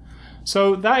Galaxy.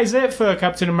 So that is it for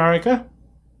Captain America.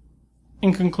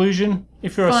 In conclusion,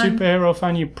 if you're a superhero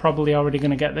fan, you're probably already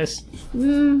going to get this.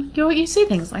 You see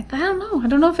things like that. I don't know. I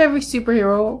don't know if every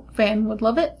superhero fan would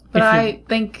love it. But I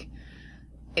think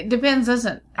it depends,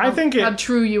 doesn't it? I think how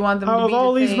true you want them to be. Out of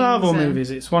all these Marvel movies,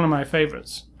 it's one of my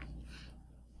favourites.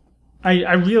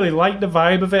 I really liked the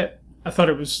vibe of it. I thought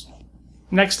it was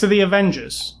next to the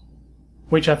Avengers,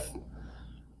 which I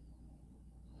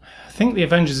think the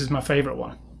Avengers is my favourite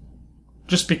one.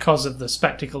 Just because of the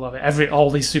spectacle of it.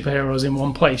 All these superheroes in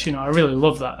one place, I really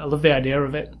love that. I love the idea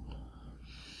of it.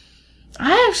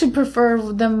 I actually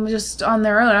prefer them just on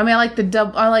their own. I mean,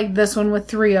 I like this one with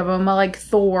 3 of them. I like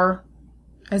Thor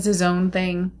as his own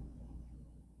thing.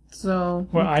 So.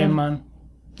 Well, Iron Man.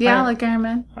 Yeah, I like Iron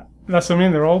Man. That's what I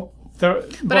mean.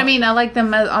 But I mean, I like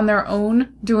them on their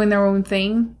own, doing their own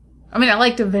thing. I mean, I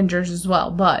liked Avengers as well,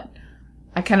 but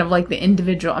I kind of like the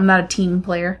individual. I'm not a team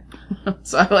player,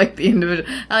 so I like the individual.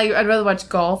 I'd rather watch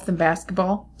golf than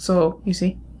basketball. So, you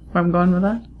see where I'm going with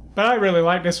that? But I really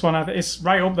like this one. It's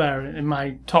right up there in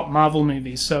my top Marvel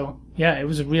movies. So, yeah, it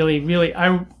was a really, really...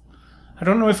 I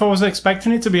don't know if I was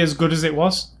expecting it to be as good as it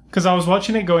was. Because I was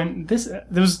watching it going... There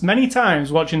was many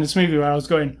times watching this movie where I was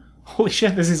going, holy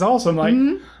shit, this is awesome. Like,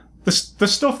 the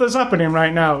stuff that's happening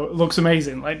right now looks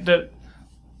amazing. Like,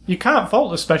 you can't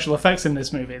fault the special effects in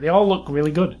this movie. They all look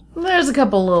really good. There's a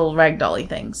couple little ragdolly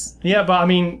things. Yeah, but I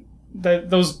mean,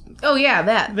 those... Oh, yeah,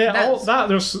 that.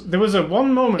 There was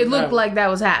one moment... It looked like that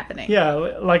was happening. Yeah,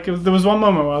 like, there was one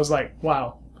moment where I was like,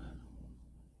 wow.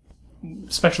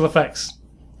 Special effects.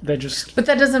 They're just... But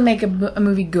that doesn't make a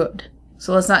movie good.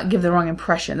 So let's not give the wrong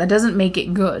impression. That doesn't make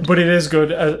it good. But it is good.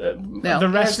 No, it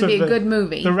has to be a good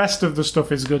movie. The rest of the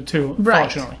stuff is good too, right.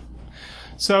 Fortunately.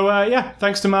 So, yeah,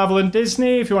 thanks to Marvel and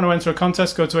Disney. If you want to enter a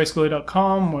contest, go to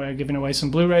aceglue.com. We're giving away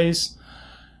some Blu-rays.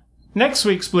 Next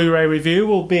week's Blu-ray review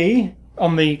will be,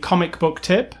 on the comic book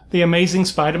tip, The Amazing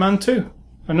Spider-Man 2.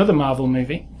 Another Marvel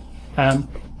movie.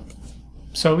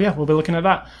 So, yeah, we'll be looking at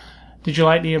that. Did you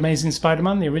like The Amazing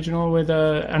Spider-Man, the original with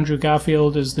Andrew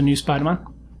Garfield as the new Spider-Man?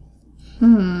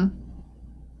 I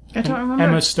don't remember.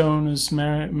 Emma Stone as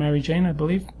Mary Jane, I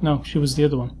believe. No, she was the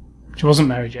other one. She wasn't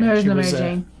Mary Jane. Mary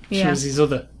Jane. Yeah. She was his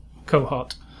other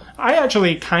cohort. I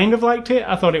actually kind of liked it.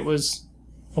 I thought it was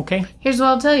okay. Here's what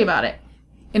I'll tell you about it.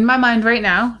 In my mind right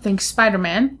now, I think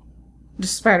Spider-Man.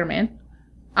 Just Spider-Man.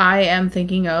 I am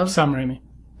thinking of... Sam Raimi.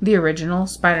 The original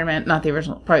Spider-Man. Not the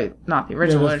original. Probably not the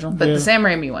original, but the Sam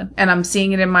Raimi one. And I'm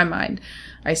seeing it in my mind.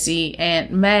 I see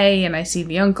Aunt May, and I see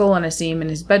the uncle, and I see him in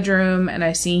his bedroom, and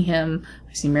I see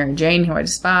Mary Jane, who I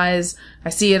despise. I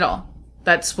see it all.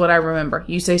 That's what I remember.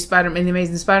 You say Spider-Man, The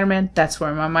Amazing Spider-Man, that's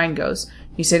where my mind goes.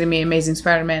 You say to me, Amazing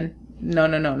Spider-Man, no,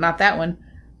 not that one.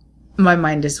 My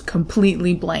mind is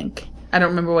completely blank. I don't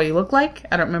remember what he looked like.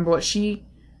 I don't remember what she...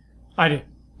 I do.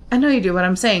 I know you do, but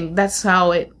I'm saying that's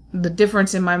how the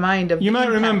difference in my mind of... You might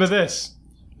remember this.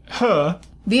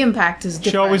 The impact is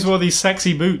different. She always wore these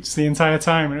sexy boots the entire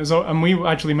time, and we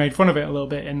actually made fun of it a little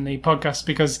bit in the podcast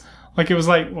because, like, it was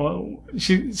like, well,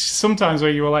 she sometimes where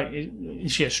you were like,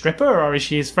 is she a stripper or is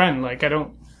she his friend? Like,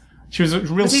 she was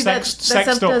real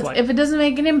sexed up. Like, if it doesn't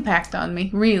make an impact on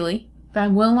me, really, then I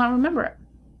will not remember it.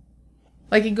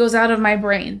 Like, it goes out of my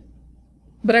brain.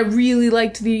 But I really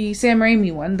liked the Sam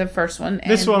Raimi one, the first one.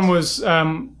 This one was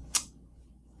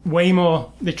way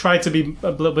more. They tried to be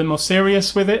a little bit more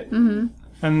serious with it. Mm-hmm.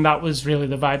 And that was really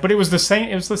the vibe. But it was the same.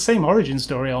 It was the same origin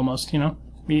story almost,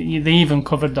 They even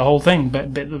covered the whole thing,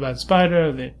 bit about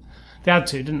Spider. They had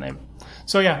to, didn't they?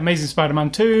 So yeah, Amazing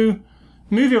Spider-Man 2.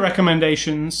 Movie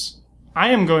recommendations. I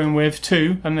am going with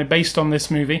 2, and they're based on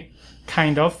this movie,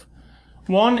 kind of.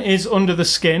 One is Under the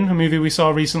Skin, a movie we saw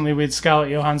recently with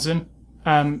Scarlett Johansson.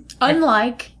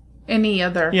 Unlike any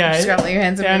other Scarlett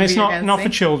Johansson movie. And it's not for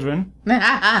children.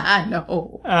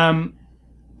 No.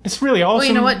 It's really awesome. Well,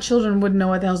 you know what? Children wouldn't know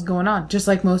what the hell's going on, just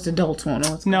like most adults won't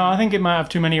know what's going on. No, I think it might have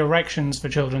too many erections for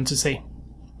children to see.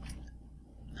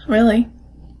 Really?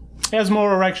 It has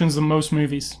more erections than most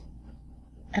movies.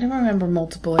 I don't remember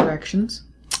multiple erections.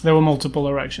 There were multiple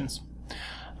erections.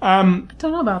 I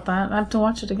don't know about that. I have to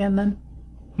watch it again then.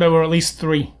 There were at least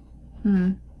 3.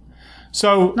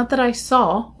 So... Not that I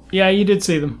saw. Yeah, you did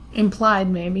see them. Implied,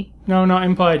 maybe. No, not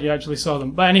implied. You actually saw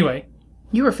them. But anyway...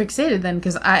 You were fixated then,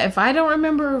 because if I don't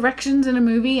remember erections in a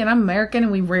movie, and I'm American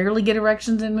and we rarely get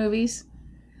erections in movies,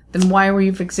 then why were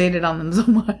you fixated on them so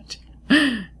much?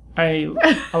 I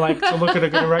like to look at a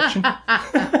good erection.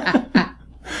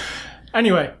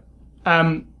 Anyway,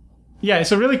 yeah,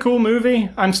 it's a really cool movie.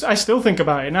 I still think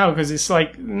about it now because it's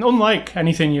like unlike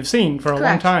anything you've seen for a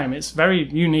long time. It's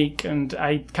very unique, and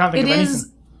I can't think of anything. It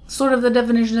is sort of the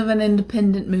definition of an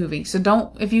independent movie.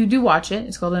 So if you do watch it,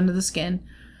 it's called Under the Skin.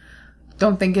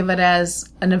 Don't think of it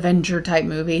as an Avenger type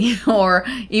movie or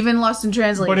even Lost in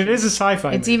Translation. But it is a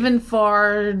sci-fi It's movie. even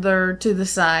farther to the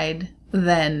side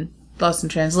than Lost in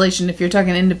Translation. If you're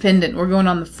talking independent, we're going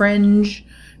on the fringe.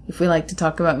 If we like to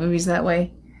talk about movies that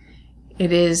way,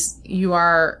 you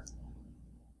are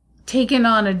taken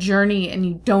on a journey and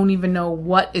you don't even know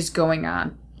what is going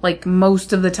on. Like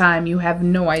most of the time, you have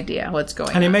no idea what's going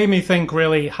on. And it made me think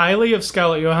really highly of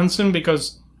Scarlett Johansson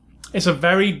because it's a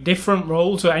very different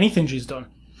role to anything she's done.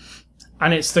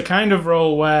 And it's the kind of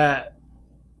role where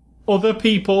other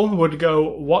people would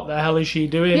go, what the hell is she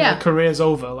doing? Yeah. Her career's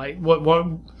over. Like, what,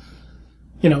 what's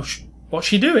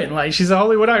she doing? Like, she's a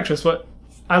Hollywood actress. But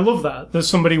I love that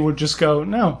somebody would just go,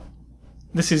 no,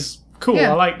 this is cool.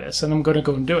 Yeah. I like this and I'm going to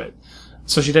go and do it.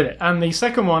 So she did it. And the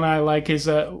second one I like is,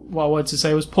 what I wanted to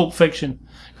say was Pulp Fiction.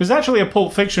 There's actually a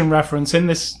Pulp Fiction reference in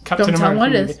this Captain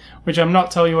America movie, which I'm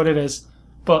not telling you what it is.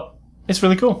 But it's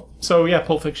really cool. So, yeah,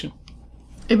 Pulp Fiction.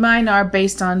 Mine are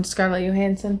based on Scarlett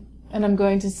Johansson. And I'm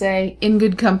going to say In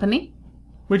Good Company.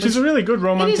 Which is a really good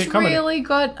romantic comedy. It is really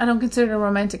good. I don't consider it a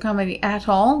romantic comedy at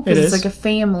all. Because it's like a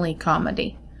family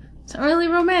comedy. It's not really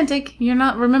romantic. You're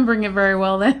not remembering it very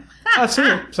well then. I've seen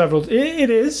it several. It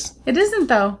is. It isn't,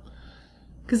 though.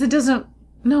 Because it doesn't...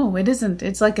 No, it isn't.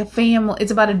 It's like a family...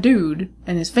 It's about a dude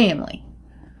and his family.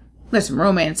 There's some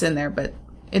romance in there, but...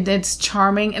 It's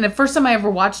charming, and the first time I ever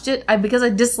watched it, because I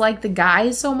disliked the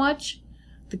guy so much,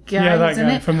 the guy that in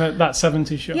guy it from that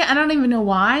 70s show. Yeah, I don't even know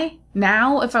why.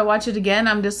 Now, if I watch it again,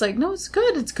 I'm just like, no, it's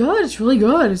good, it's really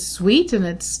good, it's sweet, and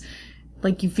it's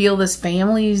like you feel this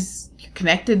family's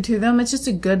connected to them. It's just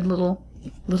a good little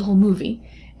movie.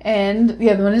 And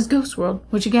the other one is Ghost World,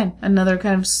 which again, another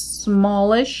kind of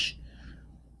smallish,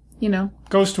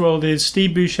 Ghost World is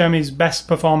Steve Buscemi's best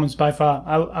performance by far.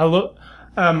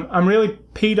 I'm really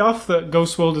peed off that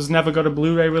Ghost World has never got a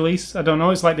Blu-ray release. I don't know.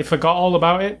 It's like they forgot all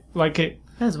about it.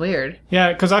 That's weird.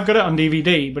 Yeah, because I've got it on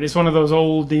DVD, but it's one of those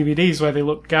old DVDs where they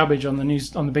look garbage on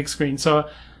the big screen. So,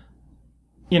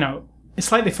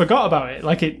 it's like they forgot about it.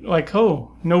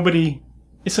 Nobody.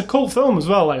 It's a cult film as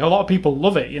well. Like a lot of people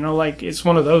love it. It's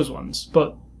one of those ones.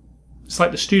 But it's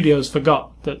like the studios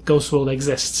forgot that Ghost World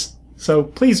exists. So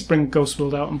please bring Ghost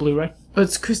World out on Blu-ray.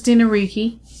 It's Christina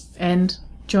Ricci and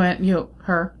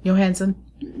Johansson.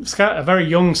 A very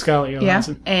young Scarlett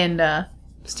Johansson. Yeah, and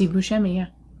Steve Buscemi, yeah.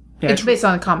 It's based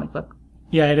on a comic book.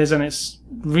 Yeah, it is, and it's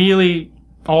really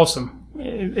awesome.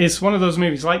 It's one of those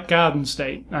movies, like Garden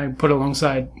State, I put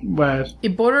alongside, where...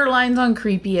 It borderlines on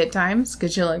creepy at times,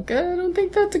 because you're like, I don't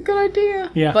think that's a good idea.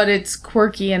 Yeah. But it's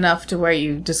quirky enough to where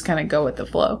you just kind of go with the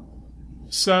flow.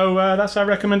 So that's our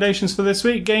recommendations for this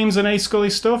week. Games and A Scully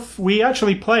stuff.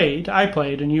 I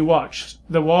played, and you watched,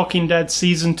 The Walking Dead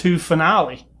Season 2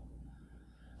 finale.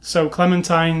 So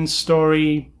Clementine's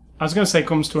story, I was going to say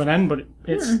comes to an end, but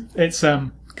it's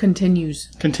Continues.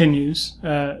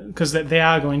 Because they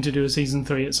are going to do a Season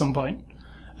 3 at some point.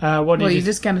 You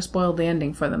just kind of spoiled the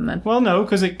ending for them then. Well, no,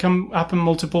 because it can happen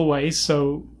multiple ways,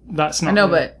 so that's not... I know,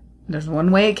 but... There's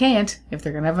one way it can't, if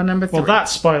they're going to have a number 3. Well,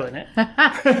 that's spoiling it.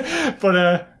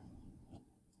 But,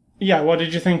 yeah, what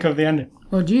did you think of the ending?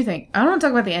 What do you think? I don't want to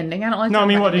talk about the ending. I don't like No, I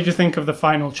mean, what did you think of the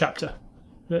final chapter?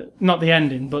 Not the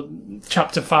ending, but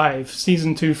Chapter 5,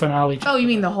 Season 2 finale chapter. Oh, you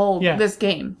mean the whole... Yeah. This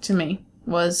game, to me,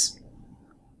 was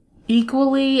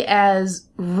equally as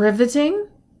riveting,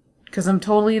 because I'm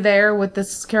totally there with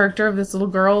this character of this little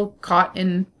girl caught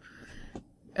in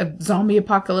a zombie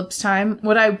apocalypse time.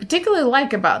 What I particularly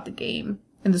like about the game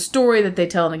and the story that they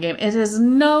tell in the game, it has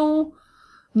no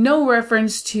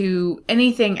reference to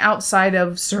anything outside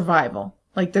of survival.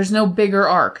 Like, there's no bigger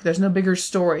arc. There's no bigger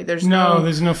story. There's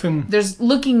nothing. There's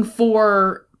looking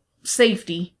for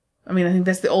safety. I mean, I think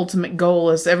that's the ultimate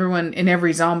goal, is everyone in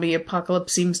every zombie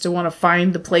apocalypse seems to want to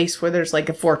find the place where there's like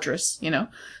a fortress, you know?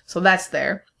 So that's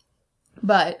there.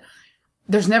 But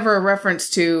there's never a reference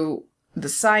to the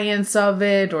science of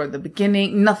it or the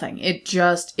beginning. Nothing. It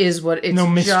just is what it's no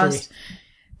mystery.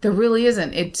 There really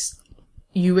isn't.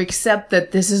 You accept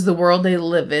that this is the world they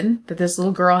live in, that this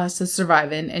little girl has to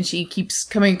survive in, and she keeps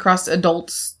coming across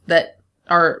adults that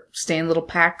stay in little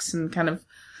packs and kind of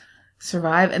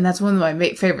survive. And that's one of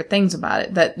my favorite things about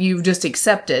it, that you've just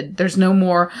accepted. There's no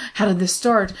more, how did this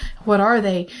start? What are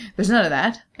they? There's none of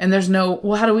that. And there's no,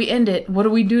 well, how do we end it? What do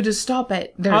we do to stop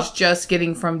it? There's just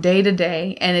getting from day to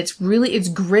day. And it's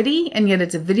gritty, and yet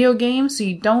it's a video game, so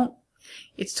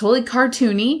it's totally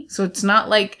cartoony, so it's not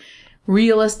like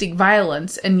realistic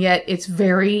violence, and yet it's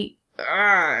very,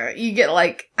 you get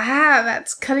like,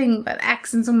 that's cutting that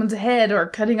axe in someone's head or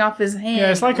cutting off his hand.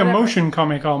 Yeah, it's like a motion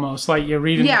comic almost, like you're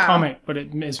reading the comic, but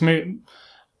it's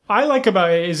I like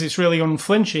about it is it's really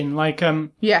unflinching. Like,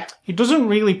 it doesn't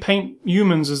really paint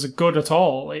humans as good at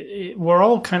all. We're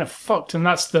all kind of fucked, and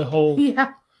that's the whole.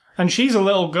 Yeah. And she's a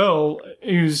little girl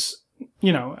who's,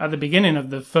 at the beginning of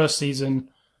the first season,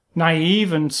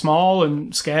 naive and small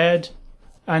and scared.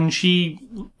 And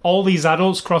all these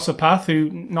adults cross a path who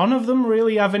none of them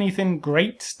really have anything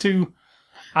great to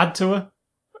add to her.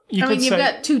 You've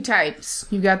got two types.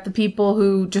 You've got the people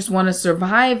who just want to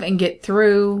survive and get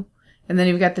through. And then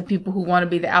you've got the people who want to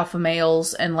be the alpha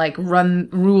males and like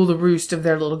rule the roost of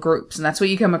their little groups. And that's what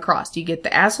you come across. You get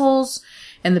the assholes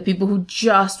and the people who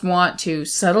just want to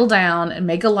settle down and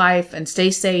make a life and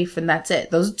stay safe. And that's it.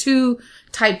 Those are two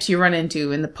types you run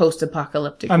into in the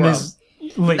post-apocalyptic world.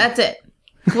 That's it.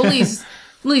 Well,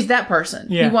 Lee's that person.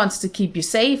 Yeah. He wants to keep you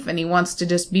safe, and he wants to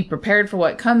just be prepared for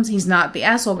what comes. He's not the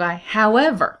asshole guy.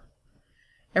 However,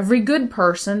 every good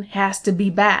person has to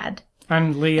be bad.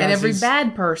 And every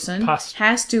bad person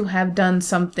has to have done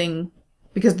something,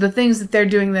 because the things that they're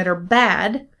doing that are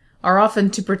bad are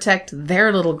often to protect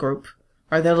their little group,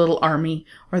 or their little army,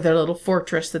 or their little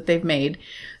fortress that they've made.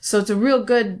 So it's a real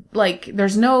good, like,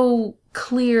 there's no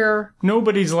clear...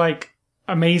 Nobody's like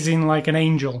amazing like an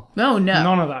angel. No.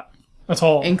 None of that at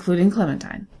all. Including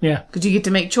Clementine. Yeah. Because you get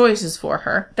to make choices for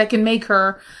her that can make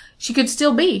her... She could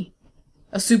still be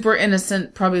a super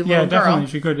innocent, probably little girl. Yeah, definitely.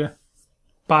 She could,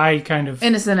 by kind of...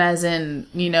 Innocent as in,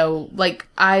 like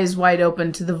eyes wide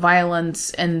open to the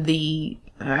violence and the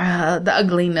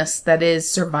ugliness that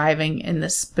is surviving in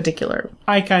this particular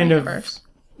I kind universe.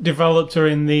 Of developed her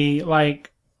in the, like...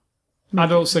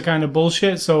 Adults are kind of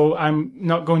bullshit, so I'm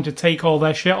not going to take all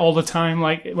their shit all the time.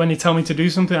 Like, when they tell me to do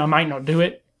something, I might not do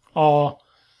it. Or,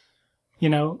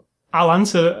 I'll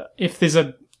answer if there's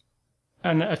a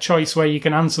choice where you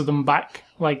can answer them back.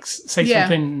 Like, say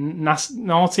something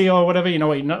naughty or whatever,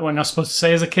 what we're not supposed to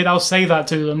say as a kid. I'll say that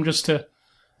to them just to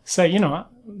say,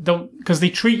 don't... Because they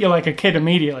treat you like a kid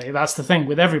immediately. That's the thing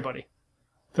with everybody.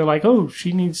 They're like, oh,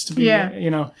 she needs to be,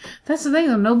 That's the thing,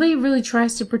 though. Nobody really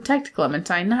tries to protect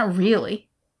Clementine. Not really.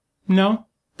 No.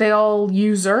 They all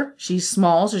use her. She's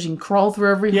small, so she can crawl through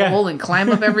every hole and climb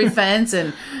up every fence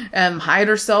and hide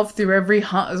herself through every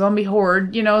zombie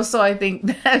horde, So I think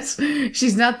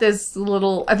she's not this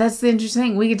little... That's the interesting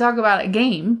thing. We could talk about a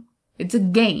game. It's a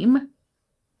game.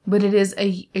 But it is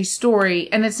a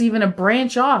story, and it's even a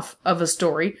branch off of a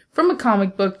story from a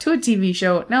comic book to a TV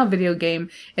show, now a video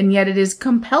game, and yet it is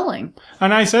compelling.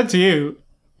 And I said to you,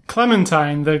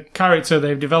 Clementine, the character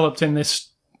they've developed in this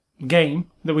game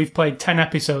that we've played 10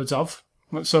 episodes of,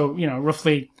 so,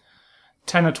 roughly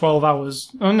 10 or 12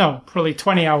 hours, probably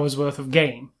 20 hours worth of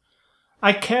game.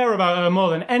 I care about her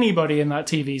more than anybody in that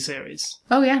TV series.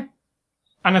 Oh, yeah.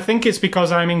 And I think it's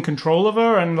because I'm in control of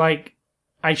her, and, like,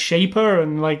 I shape her,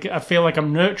 and like I feel like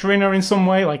I'm nurturing her in some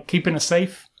way, like keeping her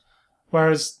safe.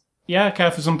 Whereas, I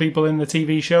care for some people in the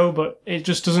TV show, but it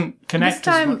just doesn't connect this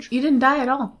time, as much. You didn't die at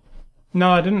all. No,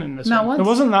 I didn't in this Not one. once. There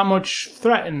wasn't that much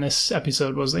threat in this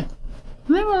episode, was there?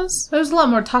 There was. There was a lot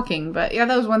more talking, but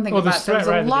that was one thing about it. There was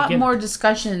a lot more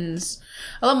discussions,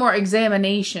 a lot more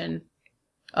examination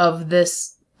of the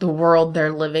world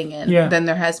they're living in than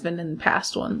there has been in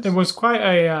past ones. It was quite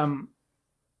a...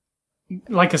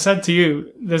 like I said to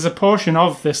you, there's a portion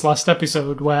of this last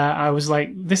episode where I was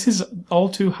like, this is all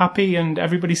too happy and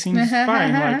everybody seems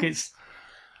fine. Like, it's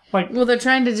like... Well, they're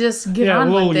trying to just get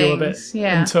on with things. You a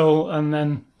bit until, and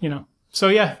then, So,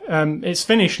 it's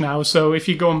finished now. So if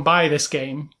you go and buy this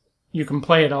game, you can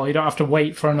play it all. You don't have to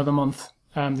wait for another month.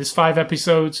 There's 5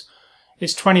 episodes.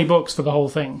 It's $20 for the whole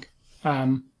thing.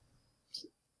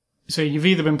 So you've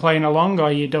either been playing along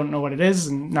or you don't know what it is,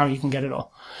 and now you can get it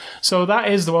all. So that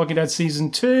is The Walking Dead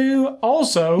Season 2.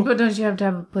 Also... But don't you have to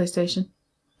have a PlayStation?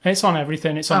 It's on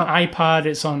everything. It's on iPad,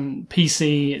 it's on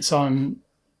PC, it's on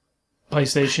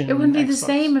PlayStation. It wouldn't be Xbox. the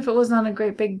same if it wasn't on a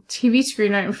great big TV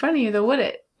screen right in front of you, though, would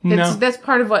it? No. That's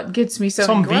part of what gets me so It's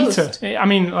on engrossed. Vita. I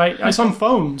mean, like, it's on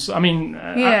phones. I mean,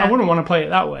 I wouldn't want to play it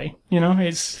that way. You know,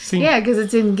 Yeah, because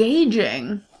it's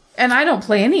engaging. And I don't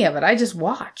play any of it. I just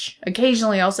watch.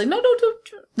 Occasionally I'll say, no.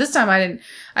 This time I didn't.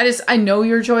 I know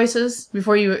your choices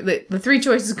before the 3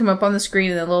 choices come up on the screen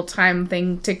and the little time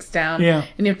thing ticks down. Yeah.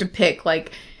 And you have to pick,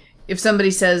 like, if somebody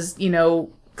says,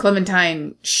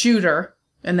 Clementine, shoot her,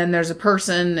 and then there's a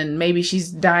person, and maybe she's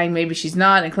dying, maybe she's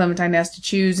not, and Clementine has to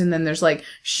choose, and then there's, like,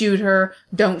 shoot her,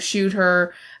 don't shoot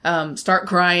her, start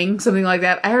crying, something like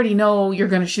that. I already know you're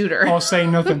gonna shoot her. Or say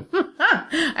nothing.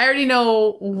 I already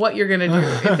know what you're gonna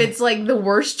do. If it's, like, the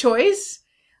worst choice,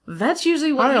 that's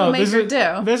usually what you'll make her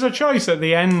do. There's a choice at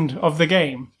the end of the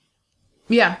game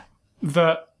Yeah.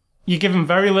 that you give them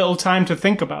very little time to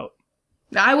think about.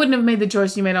 I wouldn't have made the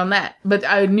choice you made on that, but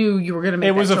I knew you were going to make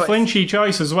It was that a choice. flinchy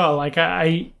choice as well. Like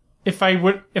if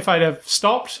I'd have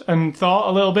stopped and thought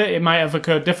a little bit, it might have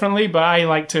occurred differently. But I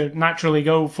like to naturally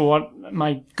go for what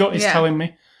my gut is telling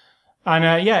me. And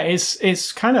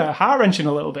it's kind of heart wrenching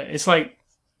a little bit. It's like,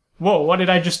 whoa, what did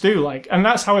I just do? Like, and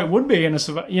that's how it would be in a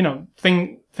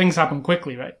things happen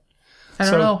quickly, right? I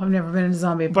don't know. I've never been in a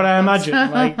zombie apocalypse. But I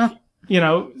imagine,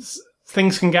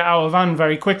 things can get out of hand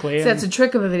very quickly. So that's a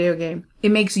trick of a video game.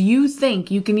 It makes you think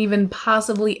you can even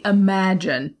possibly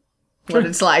imagine what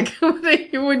it's like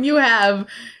when you have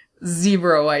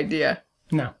zero idea.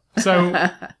 No. So,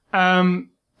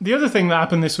 the other thing that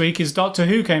happened this week is Doctor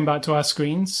Who came back to our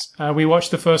screens. We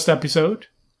watched the first episode,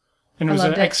 and it was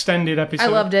an extended episode. I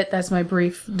loved it. That's my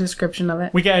brief description of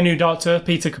it. We get a new Doctor,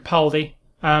 Peter Capaldi.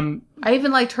 I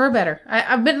even liked her better.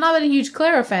 I've not been a huge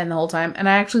Clara fan the whole time, and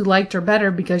I actually liked her better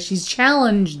because she's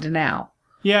challenged now.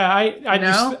 Yeah,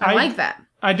 I like that.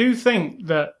 I do think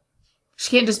that she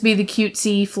can't just be the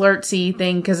cutesy, flirtsy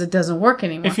thing because it doesn't work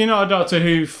anymore. if you're not a Doctor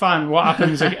Who fan, what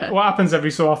happens every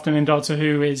so often in Doctor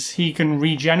Who is he can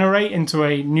regenerate into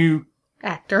a new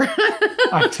actor.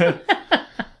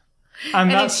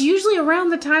 And it's usually around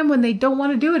the time when they don't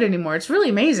want to do it anymore. It's really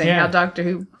amazing how Doctor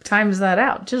Who times that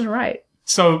out just right.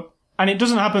 So, and it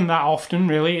doesn't happen that often,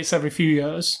 really. It's every few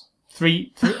years.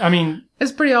 I mean...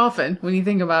 It's pretty often when you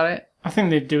think about it. I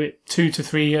think they do it 2 to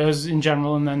 3 years in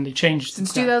general, and then they change.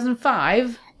 Since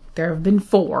 2005, there have been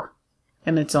 4.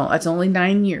 And that's only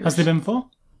 9 years. Has there been 4?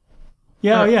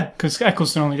 Yeah, because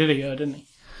Eccleston only did a year, didn't he?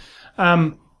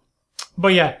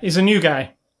 But yeah, he's a new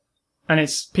guy. And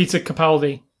it's Peter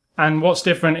Capaldi. And what's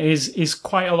different is he's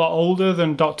quite a lot older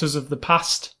than doctors of the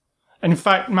past. And in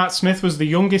fact, Matt Smith was the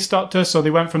youngest doctor, so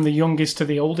they went from the youngest to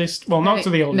the oldest. Well, not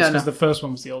to the oldest, because the first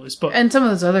one was the oldest. But and some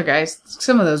of those other guys,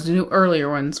 some of those new earlier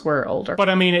ones were older. But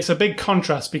I mean, it's a big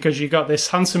contrast because you've got this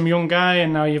handsome young guy,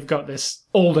 and now you've got this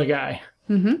older guy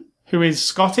who is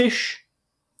Scottish,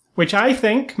 which I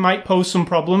think might pose some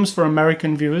problems for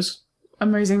American viewers.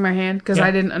 I'm raising my hand because I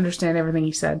didn't understand everything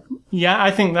he said. Yeah, I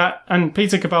think that, and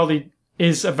Peter Capaldi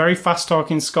is a very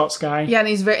fast-talking Scots guy. Yeah, and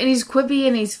he's quippy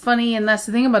and he's funny, and that's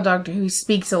the thing about Doctor Who. He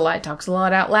speaks a lot, talks a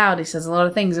lot out loud, he says a lot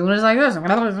of things, and when it's like this,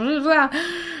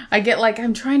 I get like,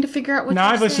 I'm trying to figure out what Now,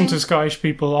 I've listened to Scottish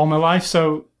people all my life,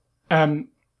 so I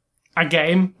get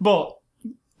him, but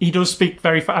he does speak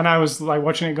very fast, and I was like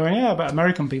watching it going, yeah, but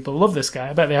American people love this guy.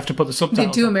 I bet they have to put the subtitles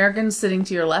on. 2 Americans sitting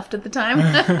to your left at the time?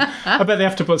 I bet they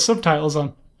have to put subtitles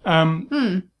on.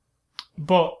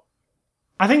 But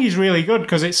I think he's really good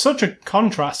because it's such a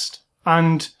contrast.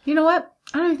 And you know what?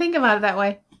 I don't even think about it that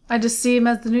way. I just see him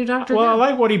as the new Doctor. Well, I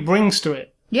like what he brings to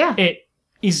it. Yeah.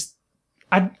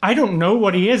 I don't know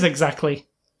what he is exactly.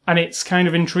 And it's kind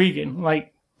of intriguing.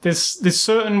 Like, there's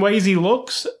certain ways he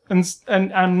looks, and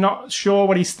I'm not sure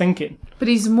what he's thinking. But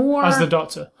he's more... as the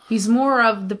Doctor. He's more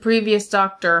of the previous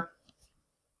Doctor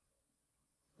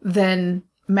than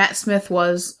Matt Smith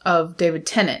was of David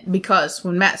Tennant, because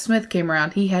when Matt Smith came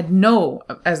around,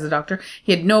 as the Doctor,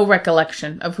 he had no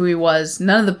recollection of who he was.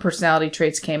 None of the personality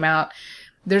traits came out.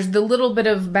 There's the little bit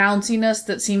of bounciness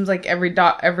that seems like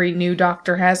every new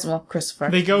Doctor has. Well, Christopher.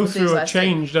 They go through a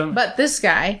change, don't they? But this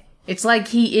guy, it's like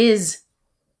he is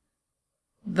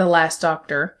the last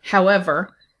Doctor.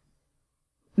 However,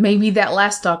 maybe that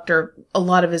last Doctor, a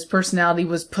lot of his personality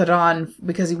was put on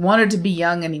because he wanted to be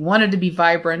young and he wanted to be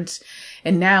vibrant,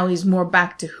 and now he's more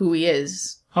back to who he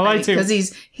is. I like to. Because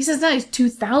he says now he's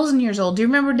 2,000 years old. Do you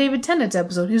remember David Tennant's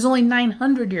episode? He was only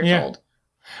 900 years old.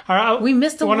 All right, we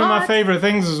missed a lot. One of my favourite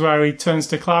things is where he turns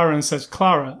to Clara and says,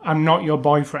 Clara, I'm not your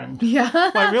boyfriend.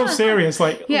 Yeah. Like, real serious.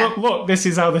 Like, look, this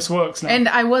is how this works now. And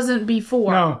I wasn't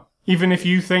before. No, even if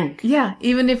you think. Yeah,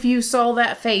 even if you saw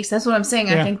that face. That's what I'm saying.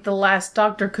 I think the last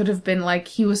Doctor could have been like,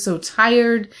 he was so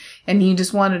tired and he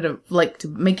just wanted to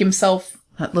make himself...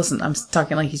 Listen, I'm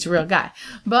talking like he's a real guy.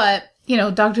 But,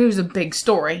 Doctor Who's a big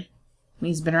story.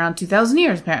 He's been around 2,000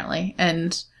 years, apparently.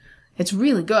 And it's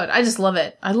really good. I just love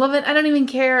it. I love it. I don't even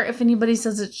care if anybody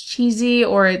says it's cheesy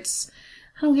or it's...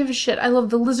 I don't give a shit. I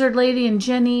love the Lizard Lady and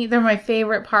Jenny. They're my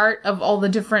favorite part of all the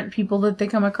different people that they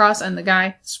come across. And the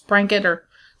guy, Sprocket or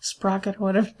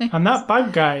whatever. And that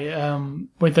bad guy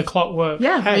with the clockwork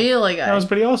head, really good. That was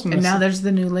pretty awesome. And now there's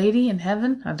the new lady in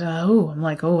heaven. I'm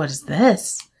like, what is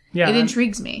this? Yeah, it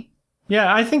intrigues me.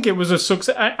 Yeah, I think it was a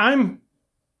success. I'm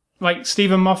like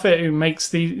Stephen Moffat, who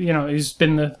makes who's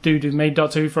been the dude who made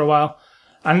Doctor Who for a while.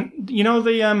 And,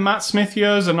 the Matt Smith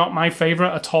years are not my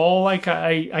favourite at all. Like,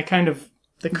 I kind of...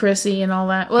 The Chrissy and all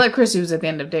that. Well, that Chrissy was at the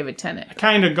end of David Tennant. I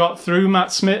kind of got through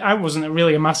Matt Smith. I wasn't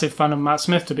really a massive fan of Matt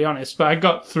Smith, to be honest, but I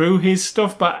got through his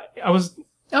stuff, but I was...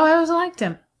 Oh, I always liked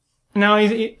him. No,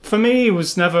 for me, he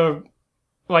was never,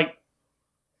 like...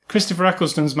 Christopher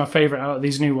Eccleston's my favourite out of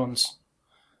these new ones.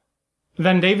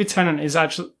 Then David Tennant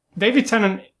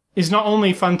is not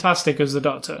only fantastic as the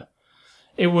Doctor,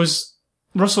 it was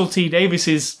Russell T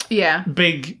Davies's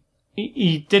big...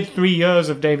 He did 3 years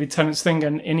of David Tennant's thing,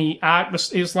 and he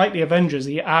arced... It was like the Avengers.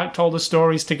 He arced all the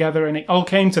stories together, and it all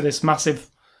came to this massive...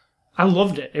 I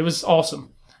loved it. It was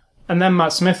awesome. And then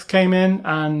Matt Smith came in,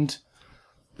 and...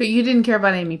 But you didn't care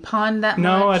about Amy Pond that much?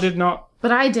 No, I did not.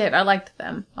 But I did. I liked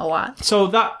them a lot.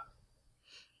 So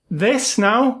this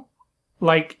now,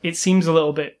 like, it seems a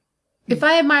little bit... If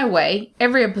I had my way,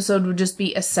 every episode would just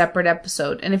be a separate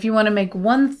episode. And if you want to make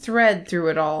one thread through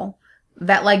it all,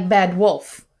 that like Bad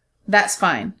Wolf, that's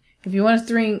fine. If you want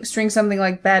to string something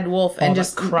like Bad Wolf and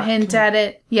just hint at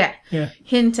it,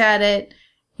 hint at it,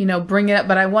 bring it up.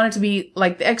 But I want it to be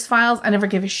like the X-Files. I never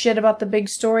gave a shit about the big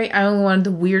story. I only wanted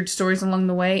the weird stories along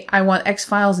the way. I want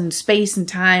X-Files in space and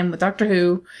time with Doctor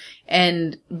Who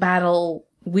and battle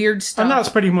weird stuff. And that's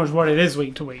pretty much what it is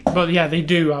week to week. But yeah, they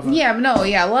do have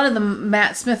a lot of the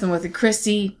Matt Smith and with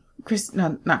the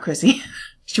not Chrissy.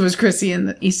 She was Chrissy in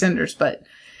the EastEnders, but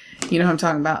you know what I'm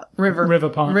talking about.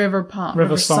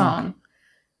 River Song.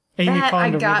 Amy that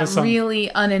Pond I got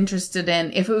really uninterested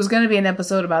in. If it was going to be an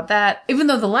episode about that, even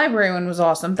though the library one was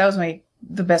awesome, that was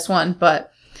the best one.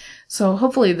 But so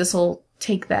hopefully this will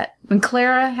take that. And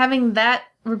Clara, having that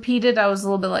repeated, I was a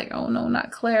little bit like, oh no,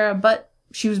 not Clara, but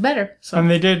she was better. So.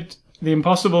 And they did the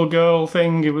Impossible Girl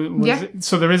thing.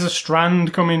 So there is a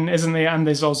strand coming, isn't there? And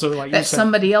there's also like that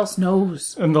somebody else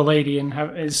knows. And the lady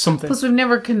is something. Plus, we've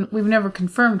never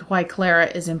confirmed why Clara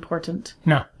is important.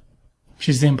 No.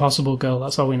 She's the Impossible Girl,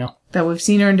 that's all we know. That we've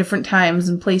seen her in different times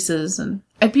and places, and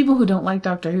people who don't like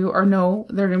Doctor Who or know,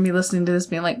 they're going to be listening to this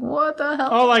being like, what the hell?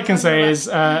 All I can say is,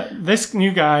 this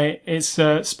new guy is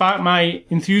sparked my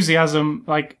enthusiasm,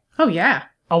 like... Oh, yeah.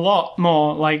 A lot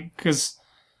more, like, because...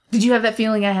 Did you have that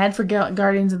feeling I had for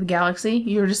Guardians of the Galaxy?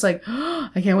 You were just like, oh,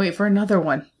 I can't wait for another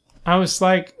one. I was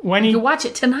like, you can watch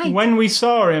it tonight. When we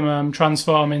saw him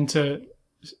transform into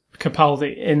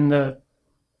Capaldi in the...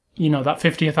 that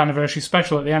 50th anniversary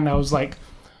special at the end, I was like,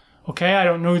 okay, I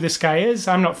don't know who this guy is.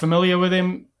 I'm not familiar with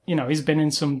him. He's been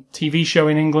in some TV show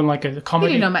in England, like a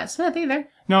comedy. You didn't know Matt Smith either.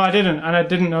 No, I didn't. And I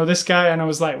didn't know this guy. And I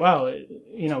was like, well,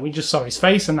 we just saw his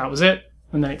face and that was it.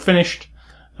 And then it finished.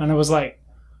 And I was like,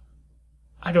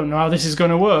 I don't know how this is going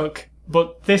to work.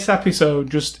 But this episode,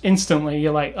 just instantly,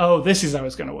 you're like, oh, this is how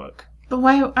it's going to work. But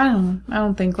why? I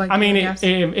don't think like. I mean,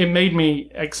 it made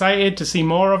me excited to see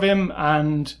more of him,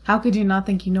 and how could you not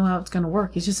think you know how it's going to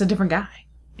work? He's just a different guy.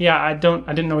 Yeah, I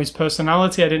didn't know his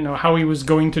personality. I didn't know how he was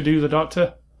going to do the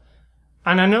Doctor.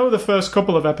 And I know the first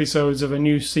couple of episodes of a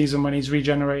new season when he's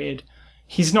regenerated,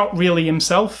 he's not really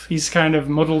himself. He's kind of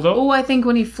muddled up. Oh, I think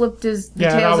when he flipped the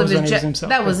tails of his jet,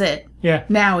 that was it. Yeah.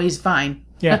 Now he's fine.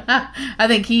 Yeah. I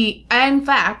think in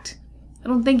fact, I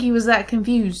don't think he was that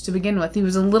confused to begin with. He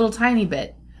was a little tiny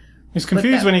bit. He was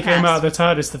confused when he came out of the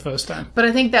TARDIS the first time. But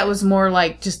I think that was more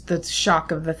like just the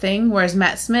shock of the thing. Whereas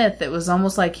Matt Smith, it was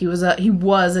almost like he was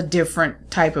a different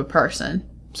type of person.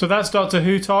 So that's Doctor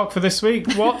Who talk for this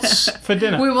week. What's for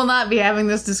dinner? We will not be having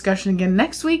this discussion again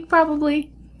next week,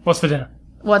 probably. What's for dinner?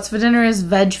 What's for dinner is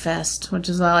Veg Fest, which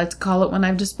is what I like to call it when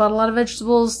I've just bought a lot of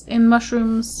vegetables in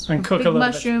mushrooms. And cook a little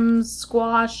mushrooms,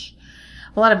 squash.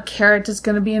 A lot of carrot is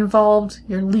going to be involved.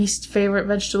 Your least favorite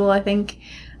vegetable, I think.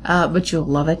 But you'll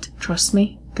love it. Trust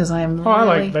me. because I am. Oh, I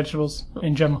like vegetables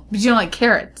in general. But you don't like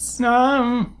carrots.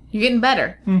 No. You're getting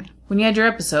better. When you had your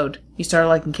episode, you started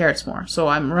liking carrots more. So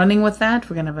I'm running with that.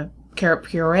 We're gonna have a carrot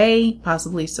puree,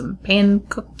 possibly some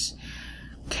pan-cooked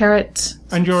carrot.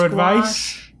 And your squash.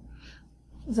 advice?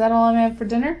 Is that all I'm gonna have for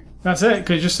dinner? That's it,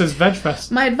 because it just says Veg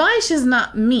Fest. My advice is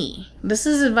not me. This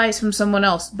is advice from someone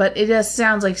else, but it just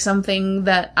sounds like something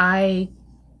that I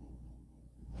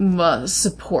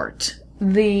support.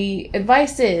 The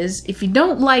advice is, if you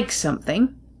don't like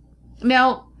something...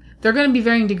 Now, there are going to be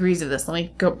varying degrees of this. Let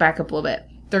me go back up a little bit.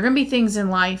 There are going to be things in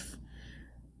life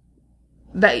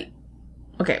that...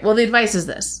 Okay, well, the advice is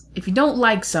this. If you don't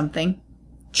like something,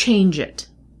 change it.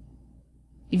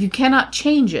 If you cannot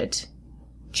change it,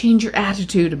 change your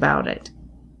attitude about it.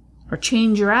 Or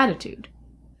change your attitude.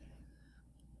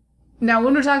 Now,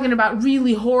 when we're talking about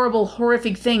really horrible,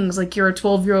 horrific things, like you're a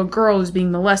 12-year-old girl who's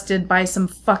being molested by some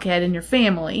fuckhead in your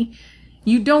family,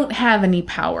 you don't have any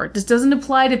power. This doesn't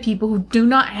apply to people who do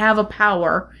not have a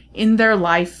power in their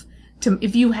life.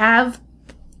 If you've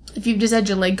just had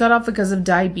your leg cut off because of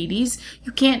diabetes,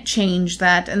 you can't change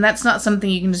that. And that's not something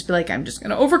you can just be like, I'm just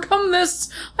going to overcome this.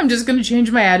 I'm just going to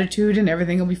change my attitude and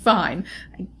everything will be fine.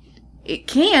 It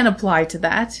can apply to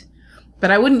that. But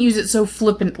I wouldn't use it so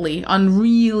flippantly on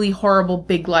really horrible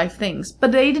big life things. But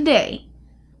day to day,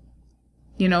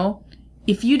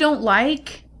 if you don't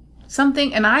like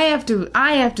something, and I have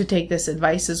to take this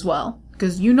advice as well,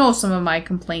 because some of my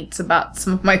complaints about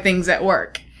some of my things at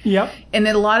work. Yep. And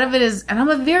a lot of it is, and I'm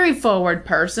a very forward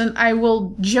person. I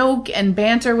will joke and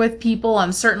banter with people on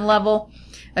a certain level.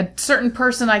 A certain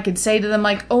person, I could say to them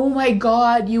like, "Oh my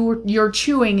God, your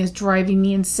chewing is driving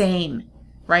me insane."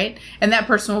 Right? And that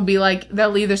person will be like,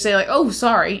 they'll either say like, "Oh,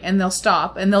 sorry," and they'll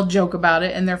stop and they'll joke about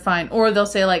it and they're fine. Or they'll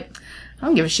say like, "I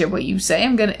don't give a shit what you say.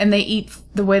 And they eat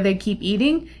the way they keep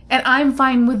eating. And I'm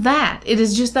fine with that. It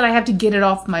is just that I have to get it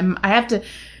off I have to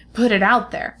put it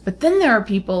out there. But then there are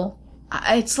people,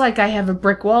 it's like I have a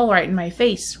brick wall right in my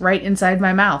face, right inside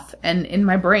my mouth and in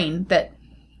my brain that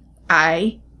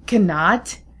I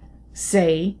cannot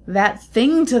say that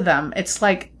thing to them. It's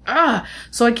like,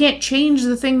 so I can't change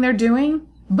the thing they're doing.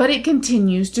 But it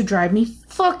continues to drive me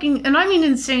fucking, and I mean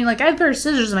insane. Like, I have a pair of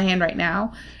scissors in my hand right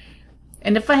now.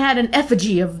 And if I had an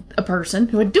effigy of a person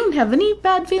who I don't have any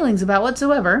bad feelings about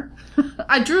whatsoever,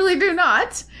 I truly do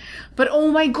not. But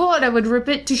oh my God, I would rip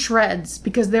it to shreds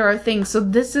because there are things. So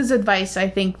this is advice I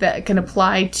think that can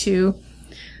apply to,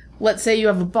 let's say you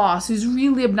have a boss who's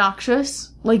really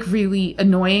obnoxious, like really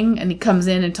annoying, and he comes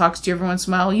in and talks to you every once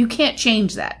in a while. You can't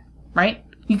change that, right?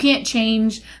 You can't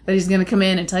change that he's going to come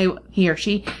in and tell you, he or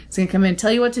she is going to come in and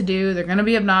tell you what to do. They're going to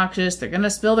be obnoxious. They're going to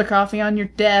spill their coffee on your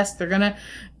desk. They're going to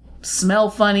smell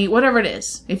funny, whatever it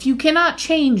is. If you cannot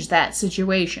change that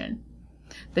situation,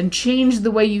 then change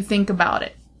the way you think about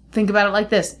it. Think about it like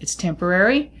this. It's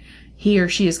temporary. He or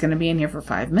she is going to be in here for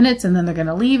 5 minutes and then they're going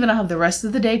to leave and I'll have the rest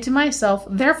of the day to myself.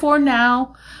 Therefore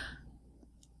now,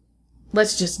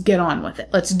 let's just get on with it.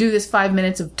 Let's do this 5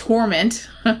 minutes of torment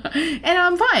and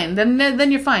I'm fine.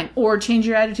 Then you're fine. Or change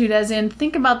your attitude as in,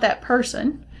 think about that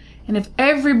person. And if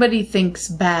everybody thinks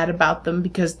bad about them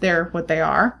because they're what they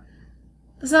are,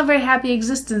 that's not a very happy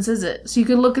existence, is it? So you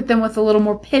could look at them with a little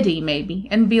more pity, maybe,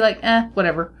 and be like,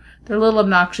 whatever. They're a little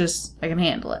obnoxious. I can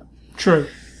handle it. True.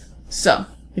 So,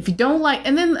 if you don't like,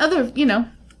 and then if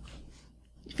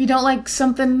you don't like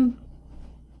something,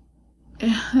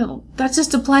 that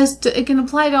just applies to, it can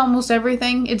apply to almost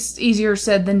everything. It's easier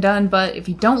said than done, but if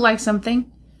you don't like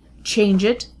something, change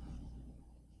it.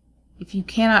 If you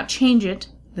cannot change it,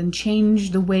 then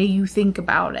change the way you think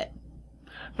about it.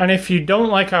 And if you don't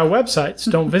like our websites,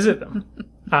 don't visit them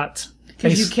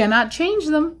because you cannot change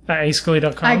them. At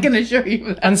ascully.com. I can assure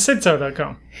you that. And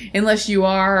Sidto.com. Unless you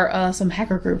are some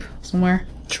hacker group somewhere.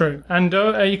 True. And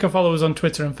you can follow us on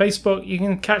Twitter and Facebook. You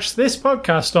can catch this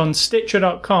podcast on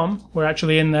Stitcher.com. We're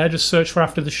actually in there. Just search for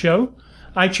After the Show.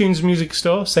 iTunes Music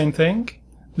Store, same thing.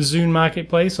 Zune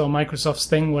Marketplace or Microsoft's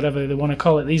thing, whatever they want to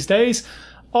call it these days.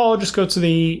 Or just go to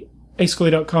the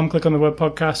ascully.com, click on the web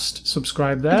podcast,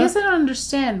 subscribe there. I guess I don't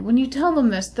understand. When you tell them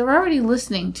this, they're already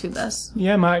listening to this.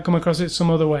 Yeah, might come across it some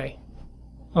other way.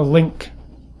 A link.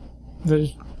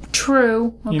 There's,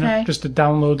 true. Okay. Just a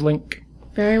download link.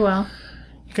 Very well.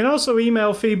 You can also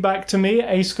email feedback to me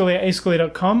at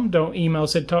ascully@ascully.com. Don't email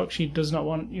Sid Talk. She does not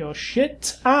want your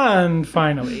shit. And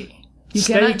finally, you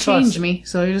cannot change me,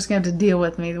 so you're just going to have to deal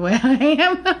with me the way I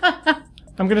am.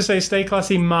 I'm going to say stay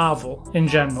classy, Marvel in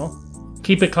general.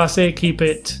 Keep it classy, keep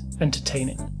it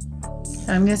entertaining.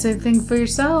 I'm going to say think for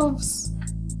yourselves.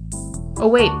 Oh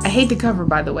wait, I hate the cover,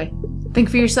 by the way. Think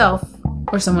for yourself,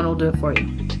 or someone will do it for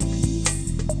you.